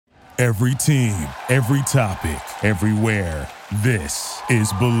Every team, every topic, everywhere. This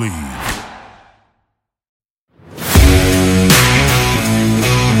is Believe.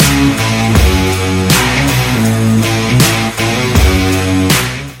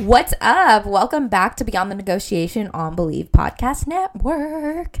 What's up? Welcome back to Beyond the Negotiation on Believe Podcast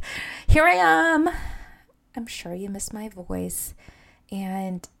Network. Here I am. I'm sure you miss my voice.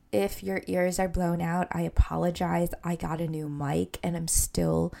 And if your ears are blown out, I apologize. I got a new mic and I'm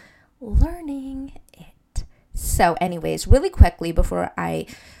still learning it. So anyways, really quickly before I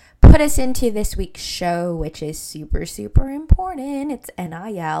put us into this week's show, which is super, super important. It's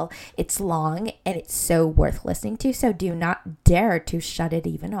NIL. It's long and it's so worth listening to. So do not dare to shut it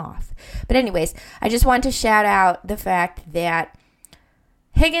even off. But anyways, I just want to shout out the fact that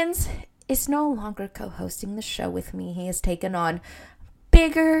Higgins is no longer co-hosting the show with me. He has taken on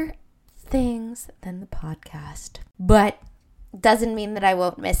bigger things than the podcast. But doesn't mean that I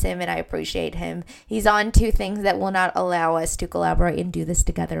won't miss him, and I appreciate him. He's on two things that will not allow us to collaborate and do this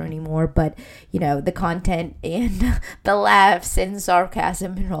together anymore. But, you know, the content and the laughs and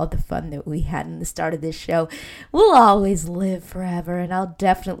sarcasm and all the fun that we had in the start of this show will always live forever. And I'll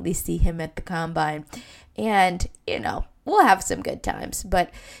definitely see him at the Combine. And, you know, we'll have some good times. But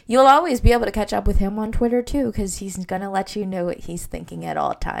you'll always be able to catch up with him on Twitter, too, because he's going to let you know what he's thinking at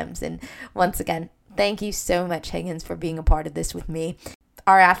all times. And once again, thank you so much, Higgins, for being a part of this with me.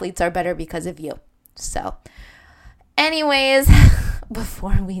 Our athletes are better because of you. So, anyways,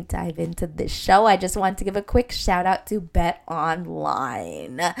 before we dive into this show, I just want to give a quick shout out to Bet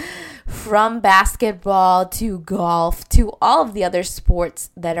Online. From basketball to golf to all of the other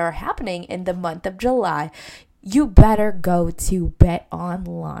sports that are happening in the month of July, you better go to Bet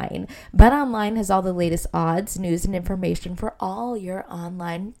Online. Bet Online has all the latest odds, news, and information for all your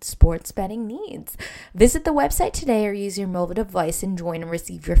online sports betting needs. Visit the website today or use your mobile device and join and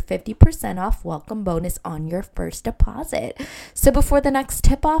receive your 50% off welcome bonus on your first deposit. So before the next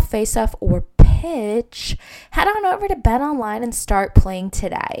tip-off, face-off, or pitch, head on over to Bet Online and start playing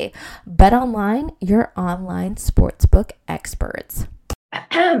today. Bet Online, your online sportsbook experts.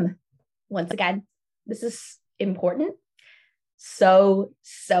 Once again, this is important. So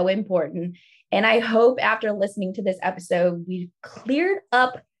important. And I hope after listening to this episode, we've cleared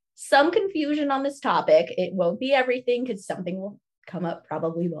up some confusion on this topic. It won't be everything because something will come up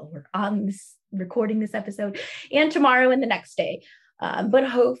probably while we're on this recording this episode and tomorrow and the next day. But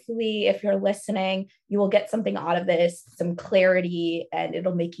hopefully, if you're listening, you will get something out of this, some clarity, and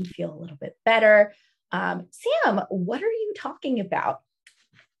it'll make you feel a little bit better. Sam, what are you talking about?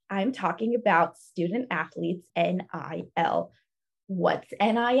 I'm talking about student athletes NIL. What's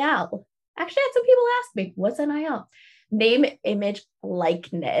NIL? Actually, I had some people ask me, what's NIL? Name, image,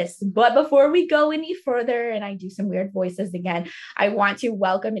 likeness. But before we go any further, and I do some weird voices again, I want to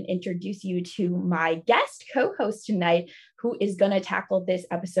welcome and introduce you to my guest co-host tonight, who is going to tackle this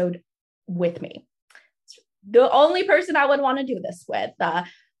episode with me. The only person I would want to do this with,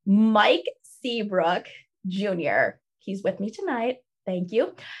 Mike Seabrook Jr. He's with me tonight. Thank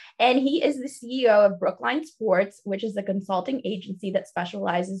you. And he is the CEO of Brookline Sports, which is a consulting agency that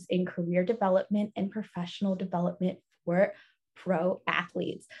specializes in career development and professional development for pro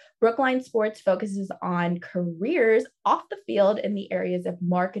athletes. Brookline Sports focuses on careers off the field in the areas of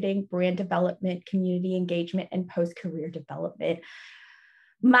marketing, brand development, community engagement, and post-career development.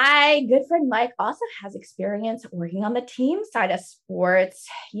 My good friend Mike also has experience working on the team side of sports.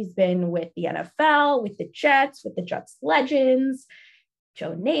 He's been with the NFL, with the Jets Legends,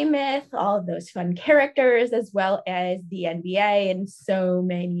 Joe Namath, all of those fun characters, as well as the NBA and so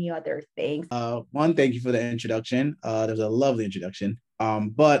many other things. One, thank you for the introduction. That was a lovely introduction.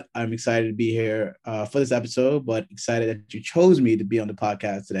 But I'm excited to be here for this episode, but excited that you chose me to be on the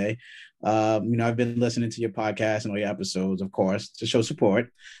podcast today. I've been listening to your podcast and all your episodes, of course, to show support.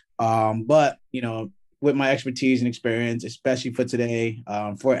 But, with my expertise and experience, especially for today,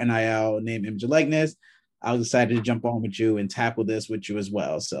 for NIL, name, image, and likeness, I was excited to jump on with you and tackle this with you as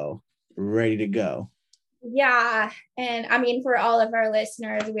well. So ready to go. Yeah. And I mean, for all of our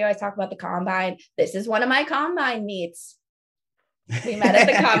listeners, we always talk about the Combine. This is one of my Combine meets. We met at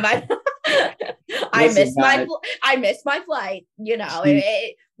the Combine. I missed my flight.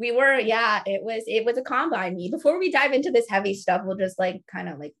 It was a Combine meet. Before we dive into this heavy stuff, we'll just be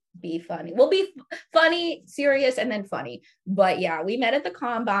funny. We'll be funny, serious, and then funny. But yeah, we met at the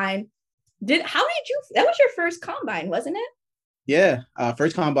Combine. That was your first Combine, wasn't it? Yeah.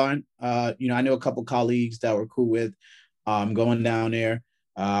 First Combine. I know a couple colleagues that were cool with going down there.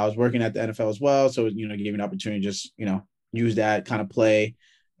 I was working at the NFL as well. So, gave me an opportunity to just, use that kind of play.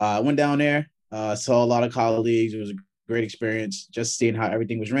 Went down there, saw a lot of colleagues. It was a great experience. Just seeing how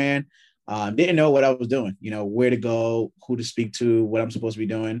everything was ran. Didn't know what I was doing, where to go, who to speak to, what I'm supposed to be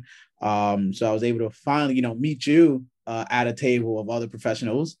doing. So I was able to finally, meet you at a table of other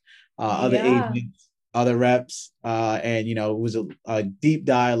professionals, other agents, other reps, and it was a deep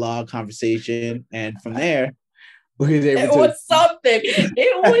dialogue conversation, and from there we was able it was something.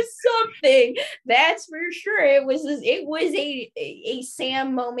 It was something. That's for sure. It was a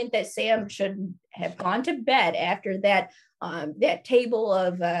Sam moment that Sam should have gone to bed after that table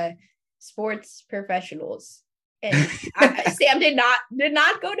of sports professionals. And Sam did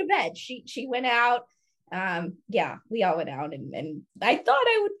not go to bed. She went out. We all went out, and I thought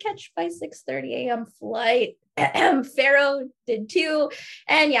I would catch my 6:30 a.m. flight. Pharaoh did too.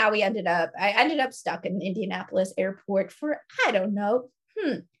 And I ended up stuck in Indianapolis airport for, I don't know,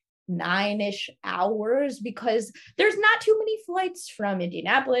 9-ish hours, because there's not too many flights from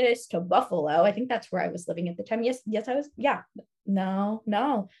Indianapolis to Buffalo. I think that's where I was living at the time. Yes, I was. Yeah, no,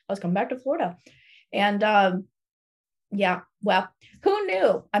 I was coming back to Florida. And well, who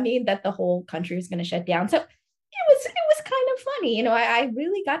knew? I mean, that the whole country was going to shut down. So it was kind of funny. I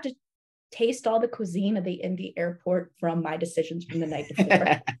really got to taste all the cuisine of the Indy airport from my decisions from the night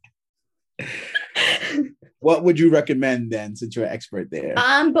before. What would you recommend then, since you're an expert there?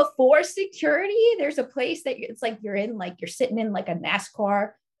 Before security, there's a place that it's like you're sitting in like a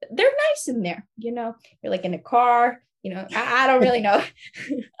NASCAR. They're nice in there, you're like in a car, I don't really know.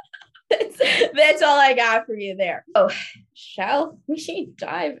 That's all I got for you there. Oh, shall we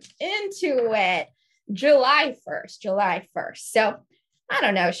dive into it? July 1st. So I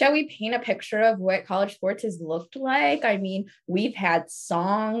don't know. Shall we paint a picture of what college sports has looked like? I mean, we've had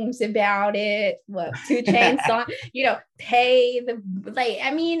songs about it. What 2 Chainz song? Pay the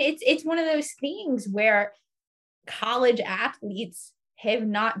I mean, it's one of those things where college athletes have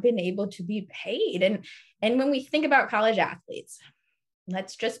not been able to be paid. And when we think about college athletes,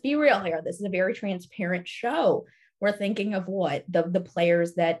 let's just be real here. This is a very transparent show. We're thinking of what the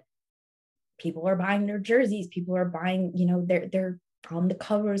players that people are buying their jerseys. People are buying, they're on the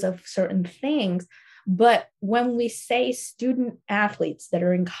covers of certain things. But when we say student athletes that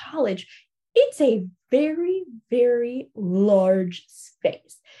are in college, it's a very, very large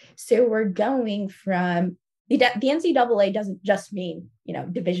space. So we're going from the NCAA doesn't just mean,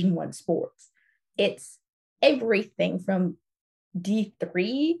 Division I sports. It's everything from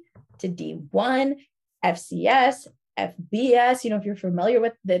D3 to D1, FCS, FBS. If you're familiar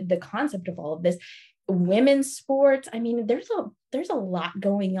with the concept of all of this, women's sports. I mean, there's a lot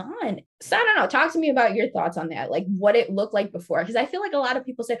going on. So I don't know. Talk to me about your thoughts on that, like what it looked like before. Because I feel like a lot of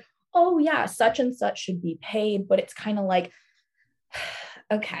people say, oh yeah, such and such should be paid, but it's kind of like,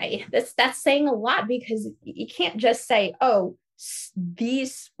 okay, that's saying a lot, because you can't just say, oh,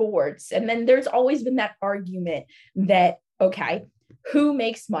 these sports. And then there's always been that argument that, okay, who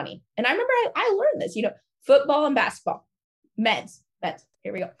makes money? And I remember I learned this, football and basketball, men's,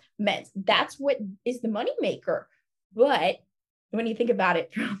 here we go. Men's, that's what is the money maker. But when you think about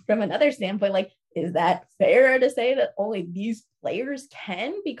it from another standpoint, like, is that fair to say that only these players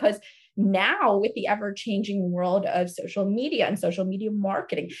can? Because now with the ever-changing world of social media and social media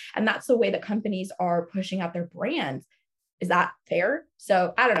marketing, and that's the way that companies are pushing out their brands, is that fair?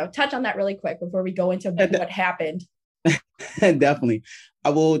 So I don't know, touch on that really quick before we go into what happened. Definitely.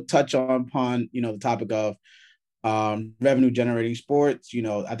 I will touch upon, the topic of revenue generating sports.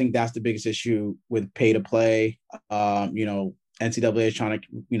 I think that's the biggest issue with pay to play. NCAA is trying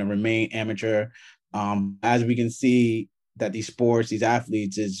to, remain amateur. As we can see that these sports, these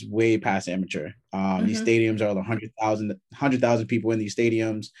athletes is way past amateur. These stadiums are 100,000 people in these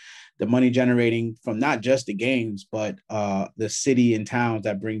stadiums. The money generating from not just the games, but the city and towns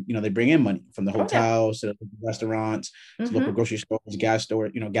that bring, they bring in money from the hotels to the restaurants, to local grocery stores, gas store,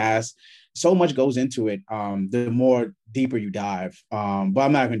 gas. So much goes into it. The more deeper you dive. But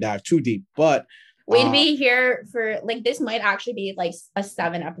I'm not going to dive too deep. But we'd be here for this might actually be like a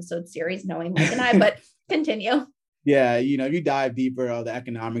 7-episode series, knowing Mike and I. But continue. Yeah, if you dive deeper of the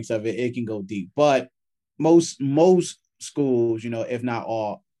economics of it, it can go deep. But most schools, if not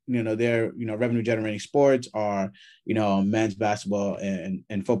all, their revenue generating sports are men's basketball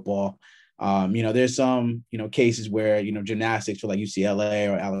and football. There's some cases where gymnastics for like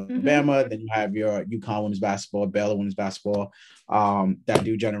UCLA or Alabama. Then you have your UConn women's basketball, Baylor women's basketball that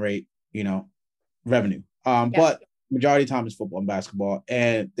do generate revenue. But majority of the time is football and basketball.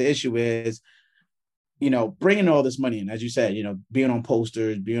 And the issue is bringing all this money in, as you said, being on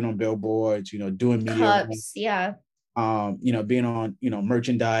posters, being on billboards, doing media cups, being on,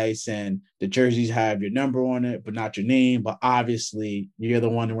 merchandise, and the jerseys have your number on it, but not your name. But obviously you're the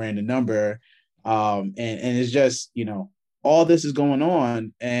one wearing the number. And it's just, all this is going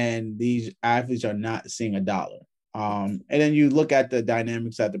on, and these athletes are not seeing a dollar. And then you look at the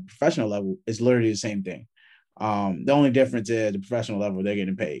dynamics at the professional level, it's literally the same thing. The only difference is the professional level, they're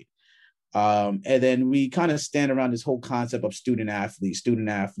getting paid. And then we kind of stand around this whole concept of student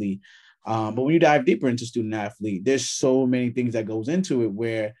athlete. But when you dive deeper into student athlete, there's so many things that goes into it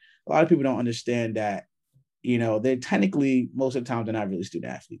where a lot of people don't understand that, they're technically, most of the time, they're not really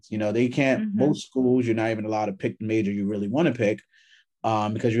student athletes. They can't, most schools, you're not even allowed to pick the major you really want to pick,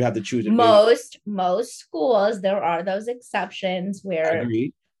 because you have to choose. Most schools, there are those exceptions where.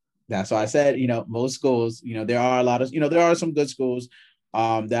 Agreed. That's why I said, most schools, there are a lot of, there are some good schools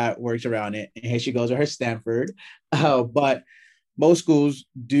that works around it. And here she goes with her Stanford. But most schools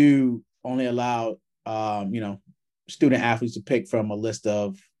do only allow, student athletes to pick from a list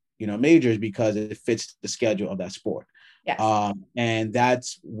of, majors because it fits the schedule of that sport. Yes. And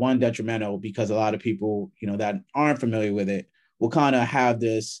that's one detrimental, because a lot of people, that aren't familiar with it will kind of have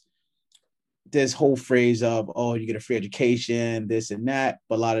this whole phrase of, oh, you get a free education, this and that.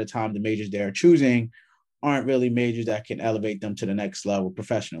 But a lot of the time, the majors they're choosing aren't really majors that can elevate them to the next level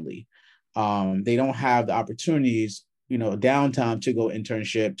professionally. They don't have the opportunities, downtime to go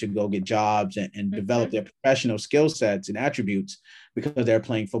internship, to go get jobs and develop their professional skill sets and attributes, because they're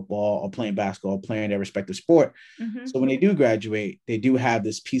playing football or playing basketball, playing their respective sport. So when they do graduate, they do have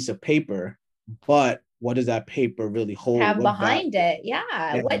this piece of paper, but what does that paper really hold? Have behind it?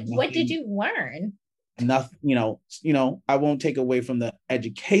 Yeah. What did you learn? Nothing, I won't take away from the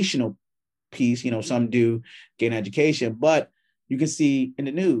educational piece. Some do get an education, but you can see in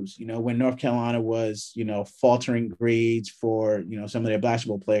the news, when North Carolina was, faltering grades for, some of their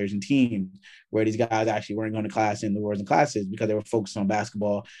basketball players and teams, where these guys actually weren't going to class in the words and classes because they were focused on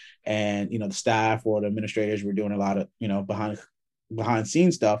basketball, and, the staff or the administrators were doing a lot of, behind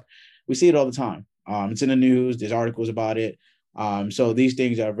scenes stuff. We see it all the time. It's in the news. There's articles about it. So these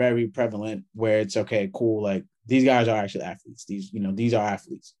things are very prevalent, where it's okay, cool. Like, these guys are actually athletes. These are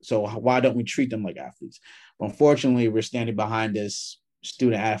athletes. So why don't we treat them like athletes? But unfortunately, we're standing behind this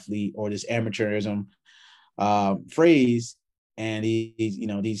student athlete or this amateurism phrase, and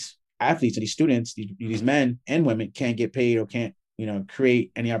these athletes and these students, these men and women can't get paid or can't,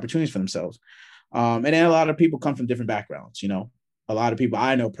 create any opportunities for themselves. And then a lot of people come from different backgrounds. A lot of people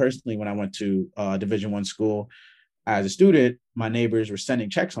I know personally, when I went to Division I school as a student, my neighbors were sending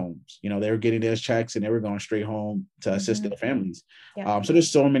checks home. They were getting their checks and they were going straight home to assist their families. Yeah. So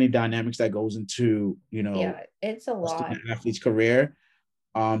there's so many dynamics that goes into, it's a lot. Student athlete's career,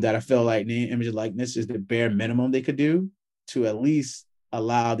 that I feel like name, image, and likeness is the bare minimum they could do to at least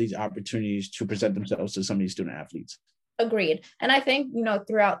allow these opportunities to present themselves to some of these student athletes. Agreed. And I think,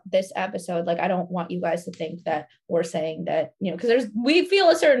 throughout this episode, like, I don't want you guys to think that we're saying that, because we feel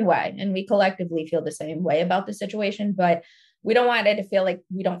a certain way and we collectively feel the same way about the situation, but we don't want it to feel like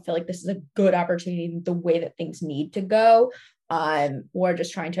we don't feel like this is a good opportunity the way that things need to go. We're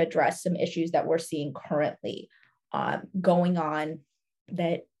just trying to address some issues that we're seeing currently going on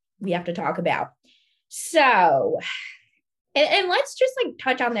that we have to talk about. So, and let's just like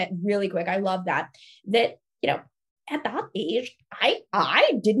touch on that really quick. I love that, at that age,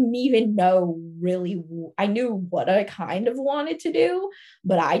 I didn't even know really. I knew what I kind of wanted to do,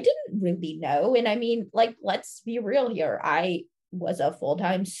 but I didn't really know. And I mean, like, let's be real here. I was a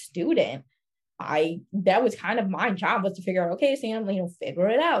full-time student. That was kind of my job, was to figure out, okay, Sam, figure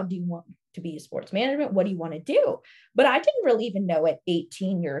it out. Do you want to be a sports management? What do you want to do? But I didn't really even know at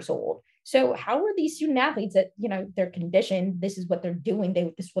 18 years old. So how are these student athletes that, they're conditioned, this is what they're doing,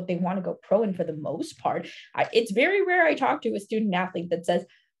 this is what they want to go pro in for the most part. It's very rare I talk to a student athlete that says,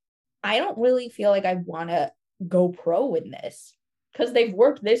 I don't really feel like I want to go pro in this, because they've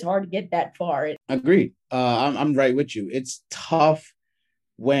worked this hard to get that far. Agreed. I'm right with you. It's tough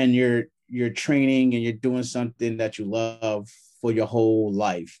when you're training and you're doing something that you love for your whole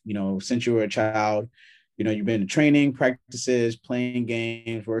life. Since you were a child, you've been in training, practices, playing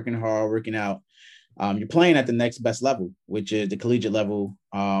games, working hard, working out. You're playing at the next best level, which is the collegiate level,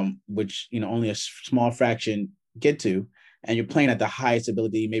 which, only a small fraction get to. And you're playing at the highest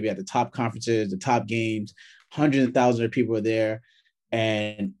ability, maybe at the top conferences, the top games, hundreds of thousands of people are there.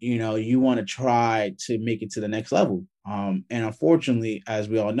 And, you want to try to make it to the next level. And unfortunately, as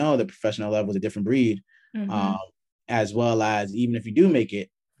we all know, the professional level is a different breed, as well as even if you do make it,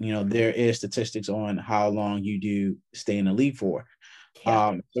 there is statistics on how long you do stay in the league for.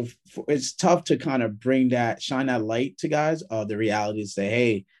 So it's tough to kind of shine that light to guys of the reality, to say,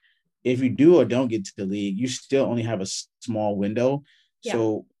 hey, if you do or don't get to the league, you still only have a small window. Yeah.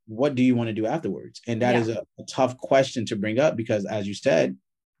 So what do you want to do afterwards? And that is a tough question to bring up, because as you said,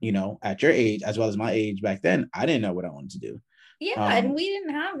 at your age as well as my age back then, I didn't know what I wanted to do. Yeah, and we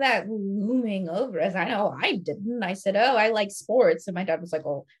didn't have that looming over us. I know I didn't. I said, "Oh, I like sports," and my dad was like,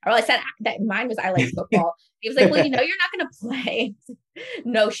 "Oh," or I said that mine was I like football. He was like, "Well, you're not going to play."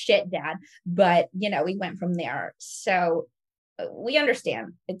 No shit, Dad. But we went from there. So we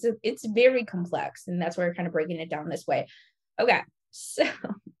understand. It's very complex, and that's why we're kind of breaking it down this way. Okay, so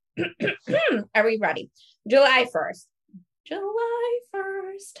are we ready? July 1st. July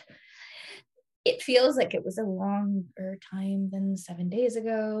 1st. It feels like it was a longer time than 7 days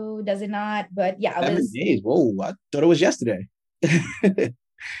ago, does it not? But yeah, it 7 days. Whoa, I thought it was yesterday.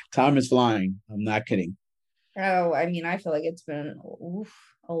 Time is flying. I'm not kidding. Oh, I mean, I feel like it's been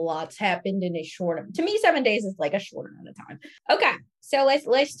a lot's happened in a short. To me, 7 days is like a short amount of time. Okay, so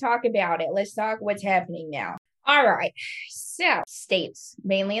let's talk about it. Let's talk what's happening now. All right, so states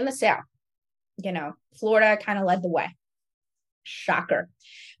mainly in the South. Florida kind of led the way. Shocker.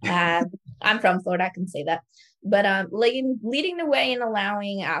 I'm from Florida, I can say that. But leading the way and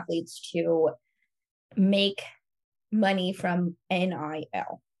allowing athletes to make money from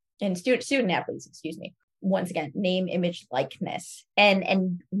NIL and student athletes, excuse me. Once again, name, image, likeness.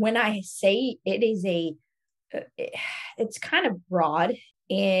 And when I say it is it's kind of broad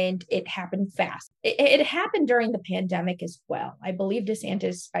and it happened fast. It happened during the pandemic as well. I believe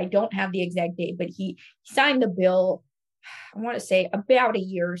DeSantis, I don't have the exact date, but he signed the bill, I want to say about a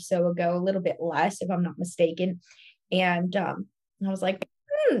year or so ago, a little bit less, if I'm not mistaken. And I was like,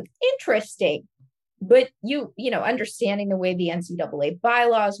 interesting. But understanding the way the NCAA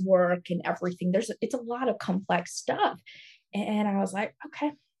bylaws work and everything, it's a lot of complex stuff. And I was like,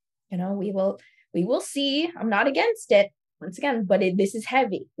 okay, we will see. I'm not against it once again, but this is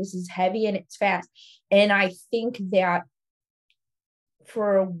heavy. This is heavy and it's fast. And I think that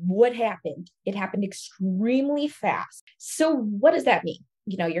for what happened, it happened extremely fast. So what does that mean?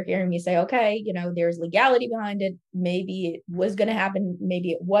 You're hearing me say, okay, there's legality behind it. Maybe it was going to happen.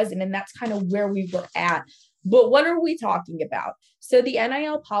 Maybe it wasn't. And that's kind of where we were at. But what are we talking about? So the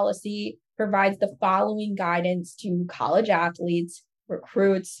NIL policy provides the following guidance to college athletes,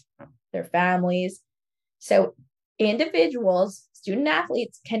 recruits, their families. So individuals, student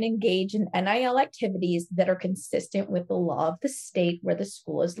athletes can engage in NIL activities that are consistent with the law of the state where the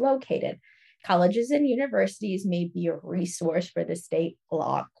school is located. Colleges and universities may be a resource for the state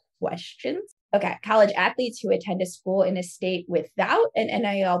law questions. Okay, college athletes who attend a school in a state without an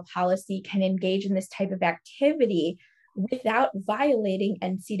NIL policy can engage in this type of activity without violating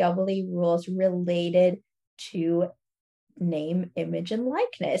NCAA rules related to name, image, and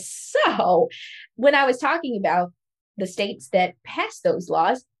likeness. So when I was talking about the states that passed those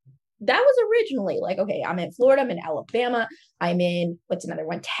laws, that was originally like, okay, I'm in Florida, I'm in Alabama, I'm in, what's another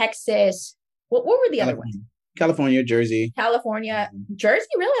one? Texas. What were the other ones? California, Jersey. California, Jersey?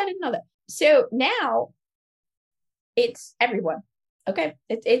 Really? I didn't know that. So now it's everyone. Okay.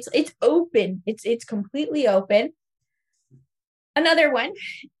 It's open. It's completely open. Another one,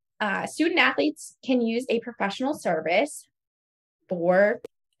 student athletes can use a professional service for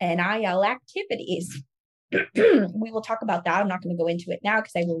NIL activities. We will talk about that. I'm not going to go into it now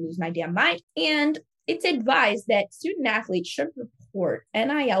because I will lose my damn mind. And it's advised that student athletes should report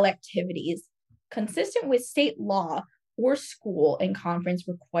NIL activities consistent with state law or school and conference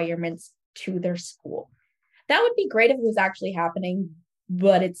requirements to their school. That would be great if it was actually happening,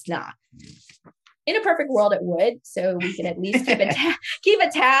 but it's not. In a perfect world, it would. So we can at least keep a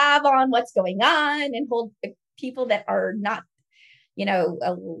tab on what's going on and hold people that are not,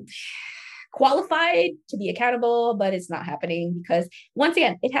 qualified to be accountable, but it's not happening because once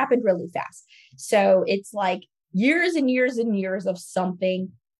again, it happened really fast. So it's like years and years and years of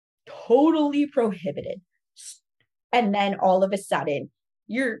something totally prohibited. And then all of a sudden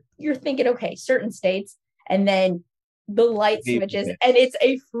you're thinking, okay, certain states, and then the light switches and it's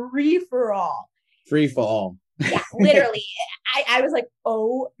a free for all. Free for all. Yeah, literally. I was like,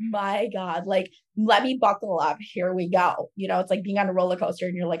 oh my God, like, let me buckle up. Here we go. It's like being on a roller coaster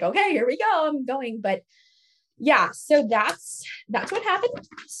and you're like, okay, here we go. I'm going. But yeah, so that's what happened.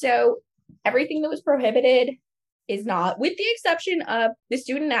 So everything that was prohibited is not, with the exception of the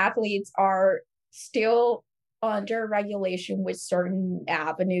student athletes are still under regulation with certain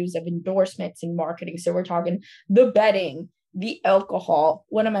avenues of endorsements and marketing. So we're talking the betting, the alcohol.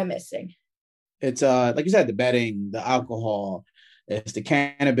 What am I missing? It's like you said, the betting, the alcohol, it's the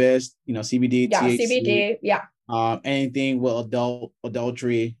cannabis, CBD, yeah, THC, CBD, yeah. Anything with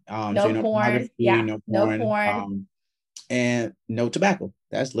adultery, no porn, yeah, no porn, and no tobacco.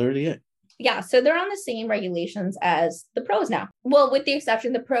 That's literally it. Yeah, so they're on the same regulations as the pros now. Well, with the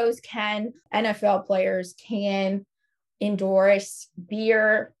exception, the pros NFL players can endorse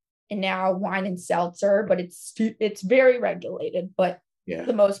beer and now wine and seltzer, but it's very regulated. But for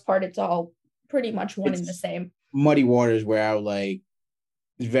the most part, it's all pretty much one and the same. Muddy waters where I would like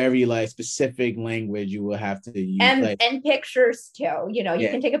very like specific language you will have to use, and pictures too. You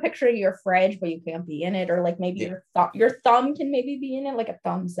can take a picture of your fridge, but you can't be in it, or like maybe your thumb can maybe be in it, like a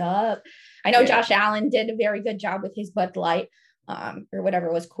thumbs up. I know Josh Allen did a very good job with his Bud Light, or whatever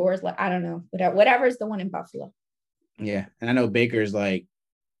it was, Coors Light. I don't know, whatever is the one in Buffalo. Yeah, and I know Baker's like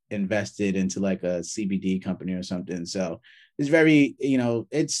invested into like a CBD company or something. So it's very,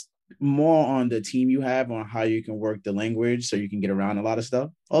 it's more on the team you have on how you can work the language so you can get around a lot of stuff,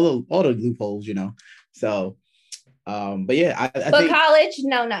 all the loopholes. So but yeah, I think college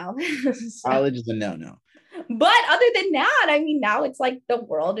no college is a no. But other than that, I mean, now it's like the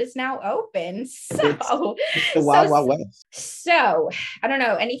world is now open. So it's the wild west. So I don't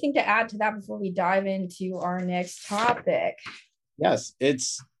know, anything to add to that before we dive into our next topic? Yes,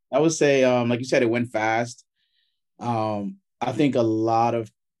 I would say like you said, it went fast. I think a lot of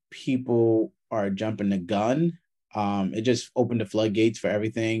people are jumping the gun. It just opened the floodgates for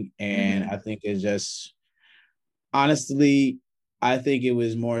everything, and I think it's just, honestly, I think it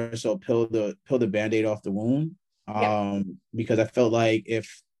was more so peel the Band-Aid off the wound. Because I felt like if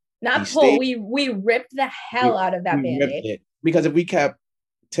we ripped the hell out of that Band-Aid. Because if we kept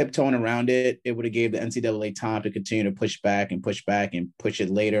tiptoeing around it, it would have gave the NCAA time to continue to push back and push it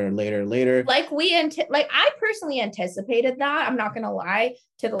later and later. Like I personally anticipated that. I'm not gonna lie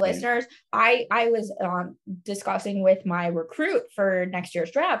to the listeners. I was discussing with my recruit for next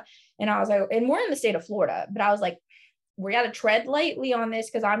year's draft, and I was like, and we're in the state of Florida, but I was like, we got to tread lightly on this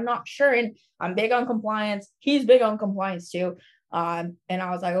because I'm not sure, and I'm big on compliance. He's big on compliance too. And I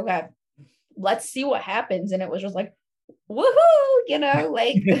was like, okay, let's see what happens. And it was just like, woohoo,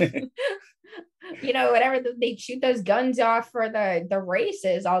 like, whenever they shoot those guns off for the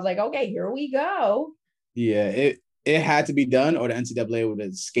races, I was like, okay, here we go. Yeah, it had to be done, or the NCAA would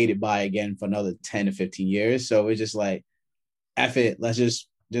have skated by again for another 10 to 15 years. So it's just like, F it, let's just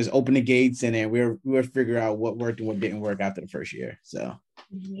open the gates, and then we'll figure out what worked and what didn't work after the first year. So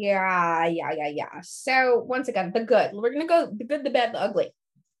yeah. So once again, the good. We're gonna go the good, the bad, the ugly.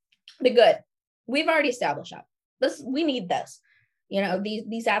 The good, we've already established that. We need this.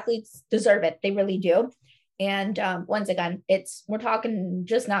 These athletes deserve it. They really do. And once again, we're talking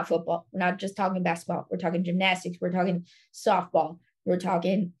just not football. We're not just talking basketball. We're talking gymnastics. We're talking softball. We're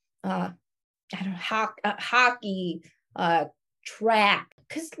talking hockey, track.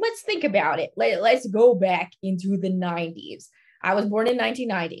 Because let's think about it. Let's go back into the 90s. I was born in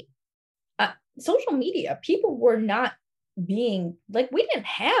 1990. Social media, people were not being like, we didn't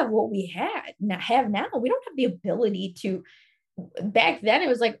have what we have now. We don't have the ability to. Back then it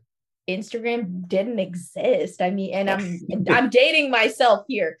was like Instagram didn't exist. I mean, and I'm dating myself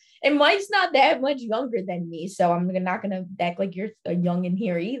here, and Mike's not that much younger than me, so I'm not gonna act like you're a youngin'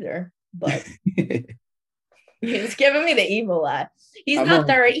 here either, but he's giving me the evil eye. He's not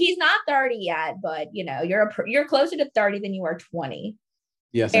 30 yet, but you're closer to 30 than you are 20.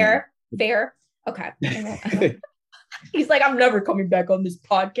 Yes. Fair. Okay. He's like, I'm never coming back on this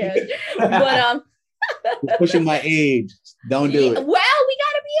podcast. But you're pushing my age. Don't do it. Well, we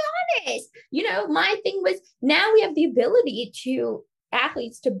gotta be honest. My thing was, now we have the ability to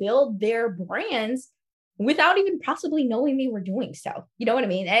athletes to build their brands without even possibly knowing they were doing so. You know what I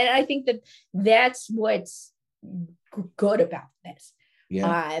mean? And I think that's what's good about this.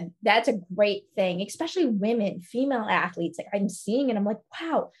 Yeah. That's a great thing, especially women, female athletes. Like, I'm seeing it, I'm like,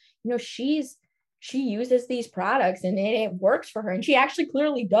 wow, she uses these products and it works for her. And she actually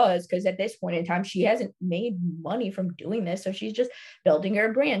clearly does, because at this point in time, she hasn't made money from doing this. So she's just building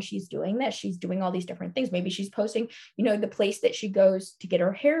her brand. She's doing this. She's doing all these different things. Maybe she's posting, the place that she goes to get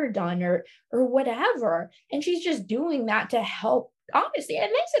her hair done or whatever. And she's just doing that to help, honestly.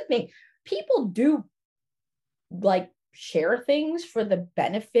 And that's the thing. People do like share things for the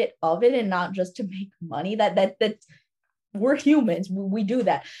benefit of it and not just to make money. That's we're humans. We do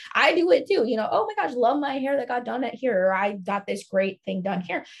that. I do it too. Oh my gosh, love my hair that got done at here, or I got this great thing done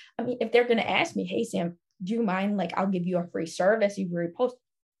here. I mean, if they're going to ask me, hey, Sam, do you mind? Like, I'll give you a free service. You repost.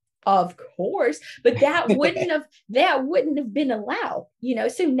 Of course, but that wouldn't have been allowed,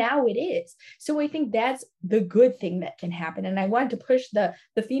 so now it is. So I think that's the good thing that can happen. And I wanted to push the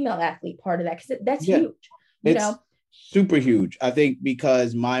female athlete part of that, because that's huge, it's super huge. I think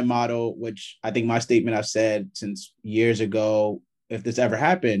because my motto, which I think my statement I've said since years ago, if this ever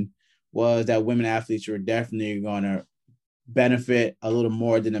happened, was that women athletes were definitely going to benefit a little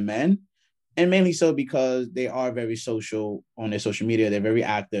more than the men. And mainly so because they are very social on their social media. They're very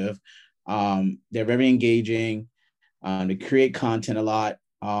active. They're very engaging. They create content a lot.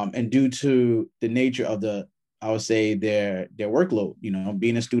 And due to the nature of I would say their workload,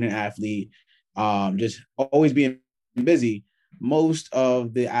 being a student athlete, just always being busy, most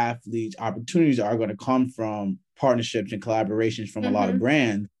of the athletes' opportunities are going to come from partnerships and collaborations from a lot of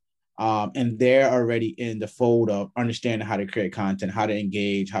brands. And they're already in the fold of understanding how to create content, how to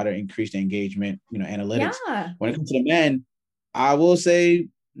engage, how to increase the engagement, analytics. Yeah. When it comes to the men, I will say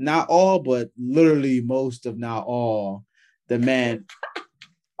not all, but literally most of not all the men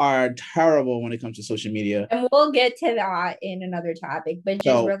are terrible when it comes to social media. And we'll get to that in another topic, but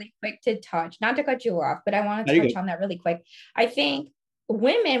just really quick to touch, not to cut you off, but I want to touch on that really quick. I think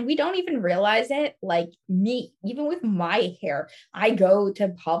women, we don't even realize it. Like me, even with my hair, I go to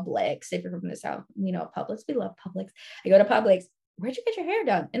Publix. If you're from the South, Publix, we love Publix. I go to Publix. Where'd you get your hair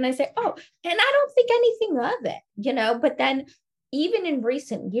done? And I say, oh, and I don't think anything of it, but then even in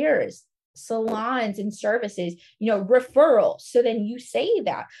recent years, salons and services, referrals. So then you say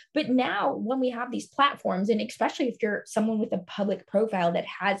that. But now when we have these platforms, and especially if you're someone with a public profile that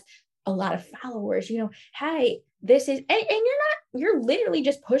has a lot of followers, hey, this is, and you're literally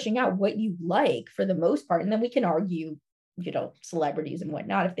just pushing out what you like for the most part. And then we can argue, celebrities and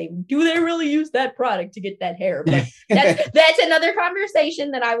whatnot, if they really use that product to get that hair, but that's another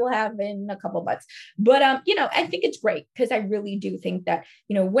conversation that I will have in a couple months. But I think it's great, because I really do think that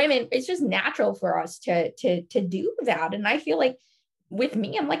women, it's just natural for us to do that. And I feel like with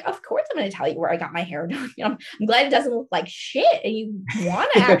me, I'm like, of course I'm going to tell you where I got my hair done. I'm glad it doesn't look like shit and you want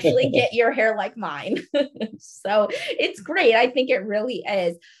to actually get your hair like mine. So it's great. I think it really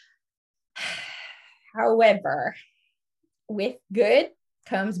is. However, with good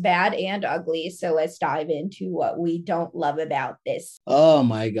comes bad and ugly. So let's dive into what we don't love about this. Oh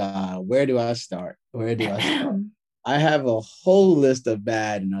my God. Where do I start? I have a whole list of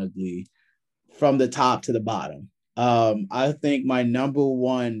bad and ugly from the top to the bottom. I think my number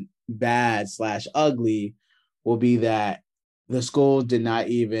one bad / ugly will be that the schools did not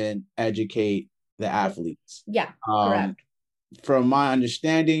even educate the athletes. Yeah, correct. From my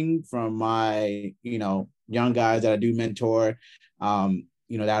understanding, from my, young guys that I do mentor, that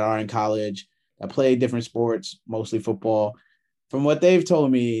are in college, that play different sports, mostly football. From what they've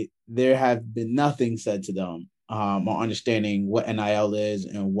told me, there have been nothing said to them on understanding what NIL is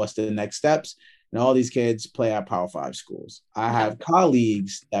and what's the next steps. And all these kids play at Power 5 schools. I have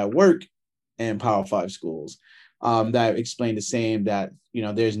colleagues that work in Power 5 schools that explain the same, that,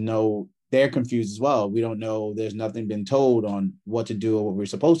 they're confused as well. We don't know. There's nothing been told on what to do or what we're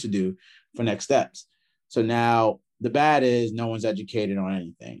supposed to do for next steps. So now the bad is no one's educated on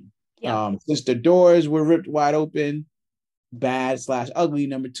anything. Yeah. Since the doors were ripped wide open, bad / ugly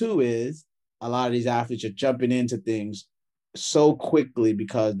number two is a lot of these athletes are jumping into things so quickly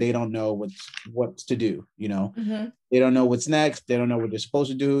because they don't know what's to do. They don't know what's next. They don't know what they're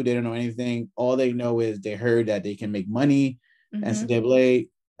supposed to do. They don't know anything. All they know is they heard that they can make money. NCAA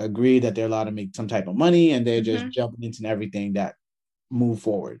agreed that they're allowed to make some type of money, and they're just jumping into everything that move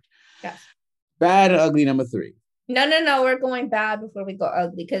forward. Yes. Bad and ugly number three. No. We're going bad before we go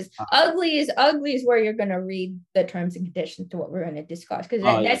ugly, because ugly is where you're going to read the terms and conditions to what we're going to discuss. Because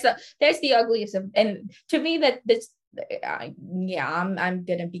that's the ugliest of, and to me I'm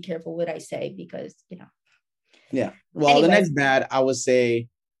going to be careful what I say, because Yeah. Well, anyways, the next bad I would say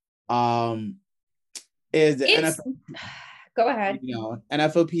is the NFL. Go ahead.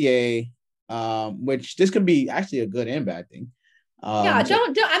 NFLPA, which this could be actually a good and bad thing. Don't.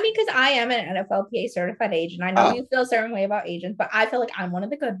 I mean, because I am an NFLPA certified agent. I know you feel a certain way about agents, but I feel like I'm one of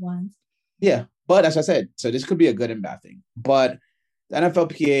the good ones. Yeah, but as I said, so this could be a good and bad thing. But the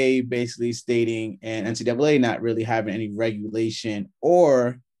NFLPA basically stating, and NCAA not really having any regulation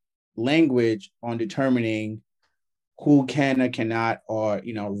or language on determining who can or cannot, or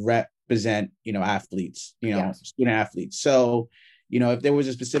represent athletes, student athletes. So if there was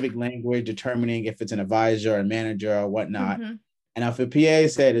a specific language determining if it's an advisor or a manager or whatnot. And if a PA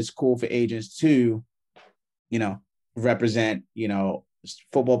said it's cool for agents to, represent,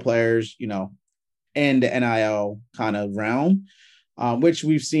 football players, in the NIL kind of realm, which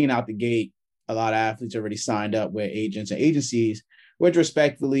we've seen out the gate, a lot of athletes already signed up with agents and agencies, which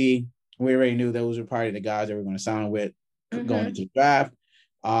respectfully, we already knew those were probably the guys that we're going to sign with going into the draft.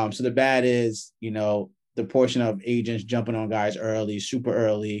 So the bad is, the portion of agents jumping on guys early, super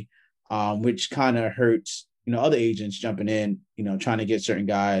early, which kind of hurts, other agents jumping in, trying to get certain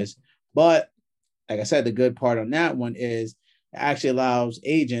guys. But like I said, the good part on that one is it actually allows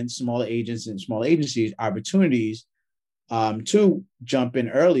agents, smaller agents and small agencies, opportunities to jump in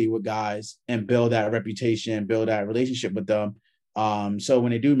early with guys and build that reputation, build that relationship with them So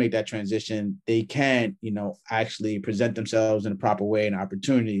when they do make that transition, they can, actually present themselves in a proper way and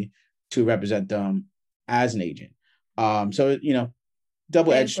opportunity to represent them as an agent. So,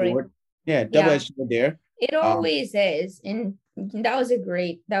 double-edged sword. Yeah, double-edged sword there. It always is. And that was a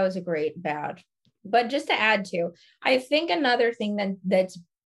great bad. But just to add to, I think another thing that's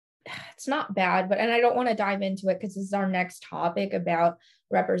it's not bad, but and I don't want to dive into it because this is our next topic about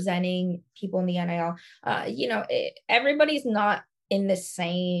representing people in the NIL. Everybody's not in the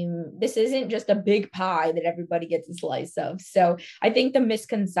same, this isn't just a big pie that everybody gets a slice of. So I think the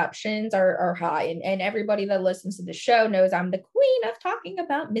misconceptions are high, and everybody that listens to the show knows I'm the queen of talking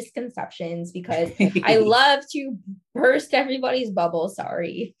about misconceptions because I love to burst everybody's bubble.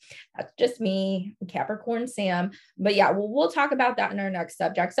 Sorry, that's just me, Capricorn Sam. But yeah, we'll talk about that in our next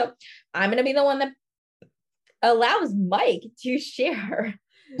subject. So I'm going to be the one that allows Mike to share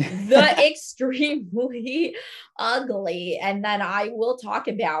the extremely ugly, and then I will talk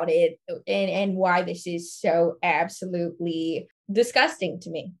about it and why this is so absolutely disgusting to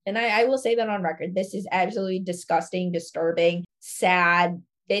me. And I will say that on record, this is absolutely disgusting, disturbing, sad.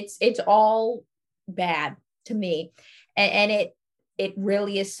 It's all bad to me, and it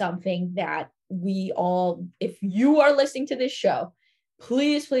really is something that we all, if you are listening to this show,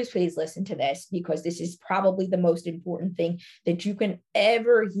 please listen to this, because this is probably the most important thing that you can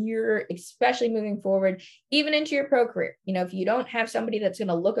ever hear, especially moving forward, even into your pro career. If you don't have somebody that's going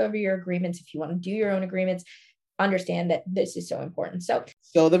to look over your agreements, if you want to do your own agreements, understand that this is so important.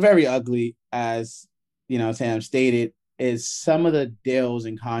 So the very ugly, as Sam stated, is some of the deals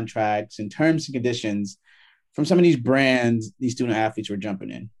and contracts and terms and conditions from some of these brands these student athletes were jumping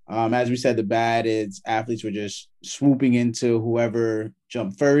in. As we said, the bad is athletes were just swooping into whoever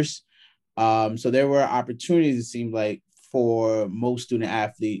jumped first. So there were opportunities, it seemed like, for most student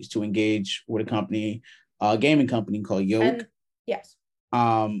athletes to engage with a gaming company called Yoke. Yes.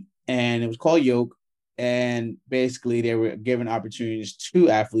 And it was called Yoke. And basically they were given opportunities to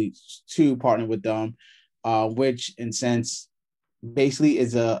athletes to partner with them, which in sense basically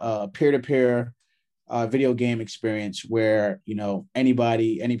is a peer-to-peer video game experience where,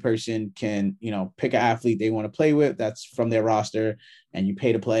 any person can, pick an athlete they want to play with that's from their roster, and you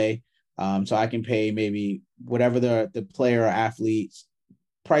pay to play. So I can pay maybe whatever the player or athlete's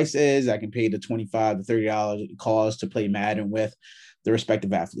price is. I can pay the $25 to $30 it costs to play Madden with the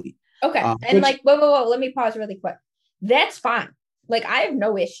respective athlete. Okay. And whoa, let me pause really quick. That's fine. Like, I have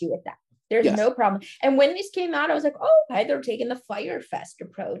no issue with that. There's no problem. And when this came out, I was like, oh, okay, they're taking the Fyre Fest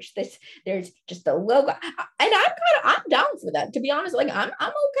approach. There's just a logo. And I'm down for that. To be honest, like, I'm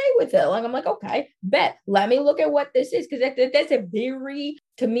okay with it. Like, I'm like, okay, bet. Let me look at what this is. Because that's a very,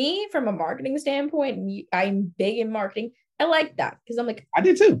 to me, from a marketing standpoint, and I'm big in marketing, I like that. Because I'm like, I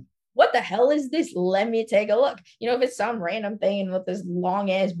did too. What the hell is this? Let me take a look. If it's some random thing with this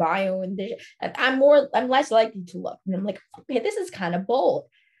long ass bio and this, I'm less likely to look. And I'm like, okay, this is kind of bold.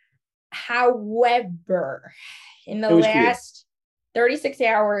 However, in the last 36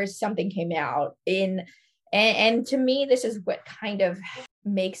 hours, something came out and to me, this is what kind of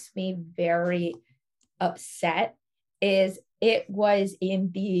makes me very upset, is it was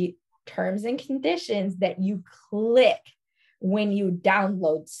in the terms and conditions that you click when you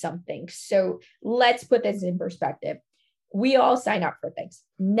download something. So let's put this in perspective. We all sign up for things.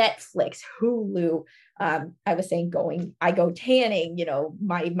 Netflix, Hulu. I was saying I go tanning,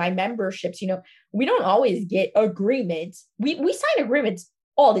 my memberships, we don't always get agreements. We sign agreements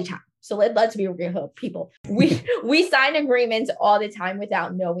all the time. So let's be real, people. We sign agreements all the time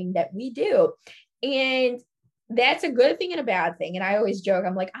without knowing that we do. And that's a good thing and a bad thing. And I always joke,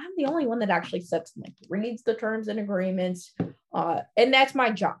 I'm like, I'm the only one that actually sits and reads the terms and agreements. And that's my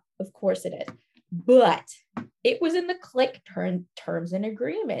job. Of course it is. But it was in the click terms and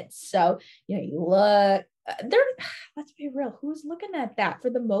agreements. So, you look there. Let's be real. Who's looking at that for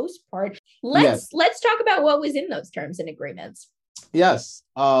the most part? Let's talk about what was in those terms and agreements. Yes.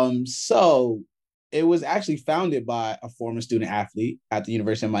 So it was actually founded by a former student athlete at the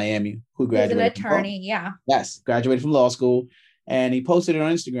University of Miami who graduated. He's an attorney. Yeah. Yes. Graduated from law school. And he posted it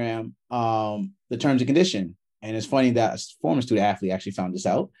on Instagram, the terms and condition. And it's funny that a former student athlete actually found this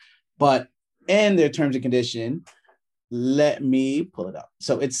out. But in their terms and condition, let me pull it up.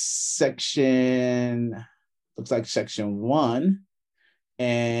 So it's looks like section 1,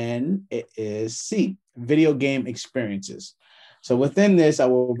 and it is C, video game experiences. So within this, I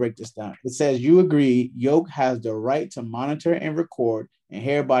will break this down. It says, you agree Yoke has the right to monitor and record, and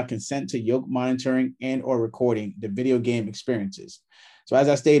hereby consent to Yoke monitoring and or recording the video game experiences. So as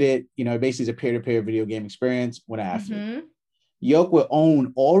I stated, basically it's a peer-to-peer video game experience with an athlete. Yoke will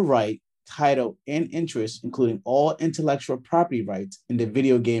own all right title, and interest, including all intellectual property rights in the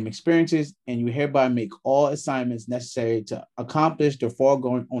video game experiences, and you hereby make all assignments necessary to accomplish the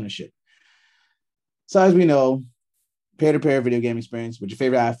foregoing ownership. So as we know, peer-to-peer video game experience with your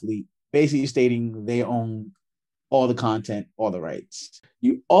favorite athlete, basically stating they own all the content, all the rights.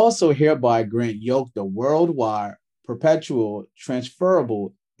 You also hereby grant Yoke the worldwide, perpetual,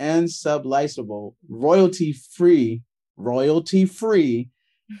 transferable, and sublicensable, royalty-free,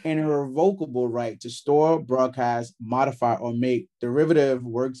 and irrevocable right to store, broadcast, modify, or make derivative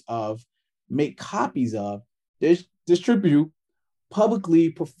works of, make copies of, distribute, publicly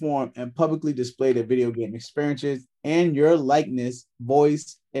perform, and publicly display the video game experiences and your likeness,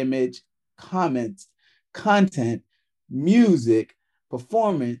 voice, image, comments, content, music,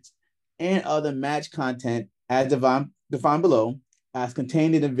 performance, and other match content as defined below, as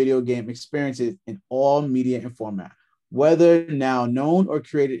contained in the video game experiences in all media and format, whether now known or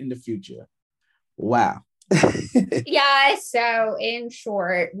created in the future. Wow. Yeah, so in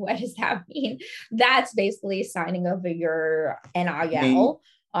short, what does that mean? That's basically signing over your NIL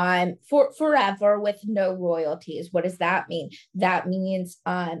for forever with no royalties. What does that mean? That means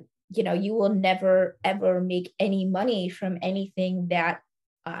you will never ever make any money from anything that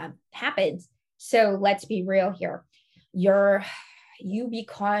happens. So let's be real here. You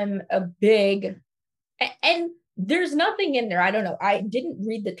become a big, and there's nothing in there. I don't know. I didn't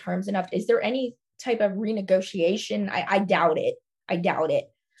read the terms enough. Is there any type of renegotiation? I doubt it.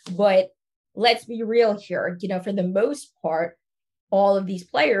 But let's be real here. For the most part, all of these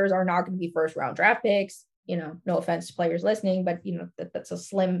players are not going to be first round draft picks. No offense to players listening, but that's a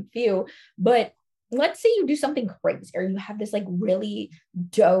slim few. But let's say you do something crazy, or you have this like really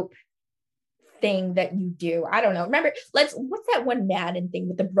dope thing that you do. I don't know. Remember, what's that one Madden thing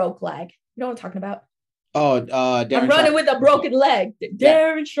with the broke leg? You know what I'm talking about? Oh, I'm running with a broken leg.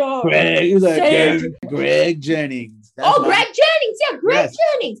 Darren Shaw. Greg Jennings. Greg Jennings. Yeah, Greg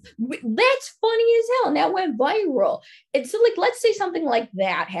Jennings. That's funny as hell. And that went viral. And so, let's say something like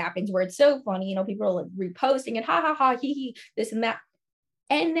that happens where it's so funny, people are reposting and ha ha ha, he he, this and that.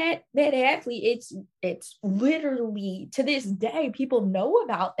 And that athlete, it's literally to this day, people know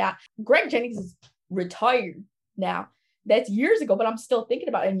about that. Greg Jennings is retired now. That's years ago, but I'm still thinking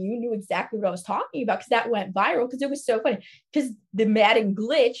about it. And you knew exactly what I was talking about because that went viral because it was so funny. Because the Madden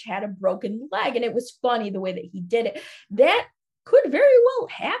glitch had a broken leg, and it was funny the way that he did it. That could very well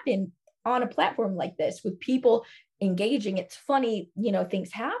happen on a platform like this with people engaging. It's funny,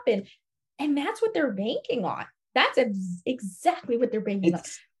 things happen. And that's what they're banking on. That's exactly what they're banking on.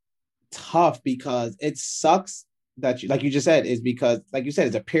 Tough because it sucks that like you just said, is because, like you said,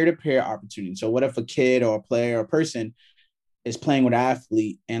 it's a peer-to-peer opportunity. So what if a kid or a player or a person is playing with an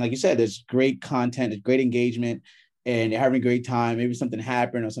athlete, and like you said, there's great content, there's great engagement, and they're having a great time. Maybe something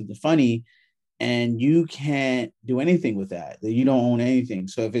happened or something funny, and you can't do anything with that. You don't own anything.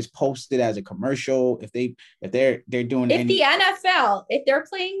 So if it's posted as a commercial, if they're doing, the NFL, if they're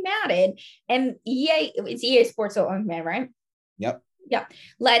playing Madden and it's EA Sports owned Madden, right? Yep. Yeah.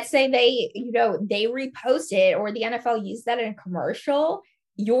 Let's say they repost it, or the NFL used that in a commercial.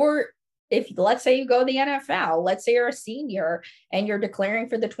 Let's say you go to the NFL, let's say you're a senior and you're declaring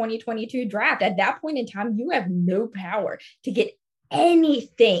for the 2022 draft. At that point in time, you have no power to get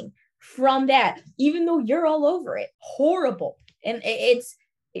anything from that, even though you're all over it. Horrible. And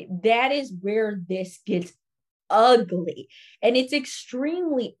that is where this gets ugly. And it's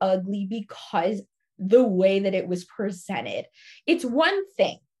extremely ugly because the way that it was presented. It's one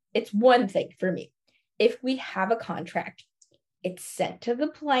thing for me. If we have a contract, it's sent to the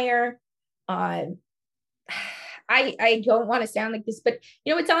player. I don't want to sound like this, but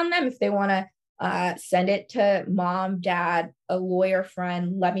it's on them if they want to send it to mom, dad, a lawyer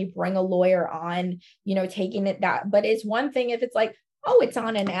friend. Let me bring a lawyer on, taking it that. But it's one thing if it's like, oh, it's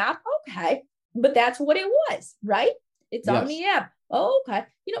on an app. Okay. But that's what it was, right? It's on the app. Oh, okay.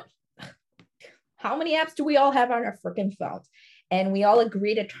 How many apps do we all have on our freaking phones? And we all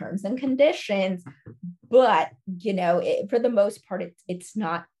agree to terms and conditions. But, for the most part, it's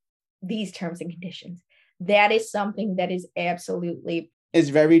not these terms and conditions. That is something that is absolutely. It's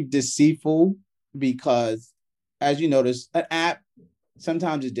very deceitful because, as you notice, an app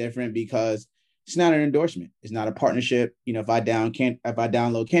sometimes is different because it's not an endorsement. It's not a partnership. If I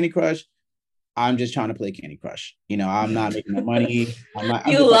download Candy Crush, I'm just trying to play Candy Crush. I'm not making no money.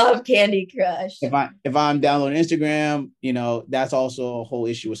 Love Candy Crush. If I'm downloading Instagram, that's also a whole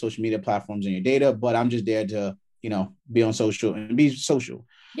issue with social media platforms and your data. But I'm just there to, be on social and be social.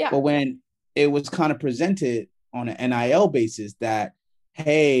 Yeah. But when it was kind of presented on an NIL basis that,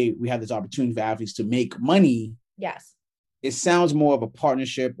 hey, we have this opportunity for athletes to make money. Yes. it sounds more of a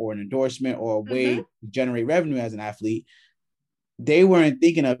partnership or an endorsement or a way Mm-hmm. to generate revenue as an athlete. They weren't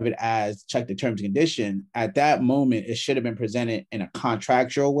thinking of it as check the terms and condition. At that moment, it should have been presented in a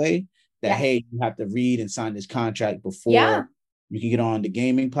contractual way that, Yes. hey, you have to read and sign this contract Yeah. before you can get on the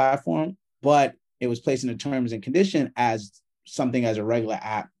gaming platform. But it was placed in the terms and condition as something as a regular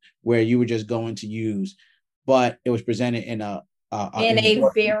app where you were just going to use, but it was presented in a In a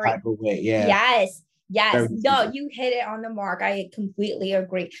endorsement very, type of way. Yeah. yes, yes. Very No, simple. you hit it on the mark. I completely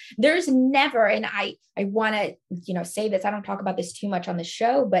agree. There's never, and I want to, say this. I don't talk about this too much on the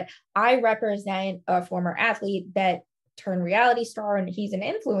show, but I represent a former athlete that turned reality star, and he's an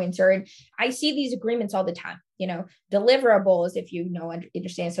influencer. And I see these agreements all the time. Deliverables, if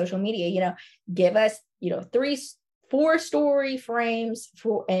understand social media, give us, 4 story frames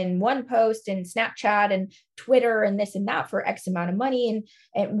in one post and Snapchat and Twitter and this and that for X amount of money.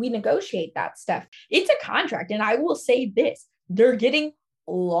 And we negotiate that stuff. It's a contract. And I will say this, they're getting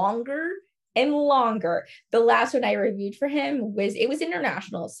longer and longer. The last one I reviewed for him was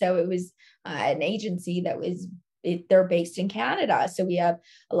international. So it was an agency that was, they're based in Canada. So we have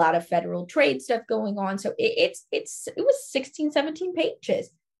a lot of federal trade stuff going on. So it was 16, 17 pages.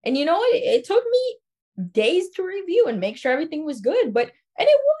 And it took me days to review and make sure everything was good, and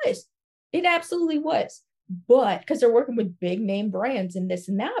it absolutely was, but because they're working with big name brands and this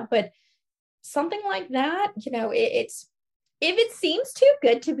and that. But something like that, it's, if it seems too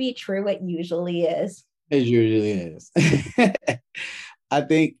good to be true, it usually is. It usually is. I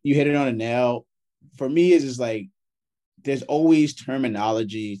think you hit it on a nail. For me, it's just like there's always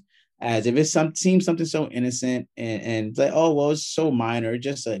terminology as if it seems something so innocent and it's like, oh, well, it's so minor,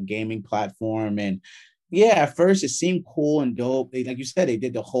 just a gaming platform. And yeah, at first it seemed cool and dope. Like you said, they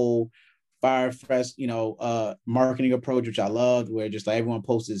did the whole Fire Fresh, marketing approach, which I loved, where just like everyone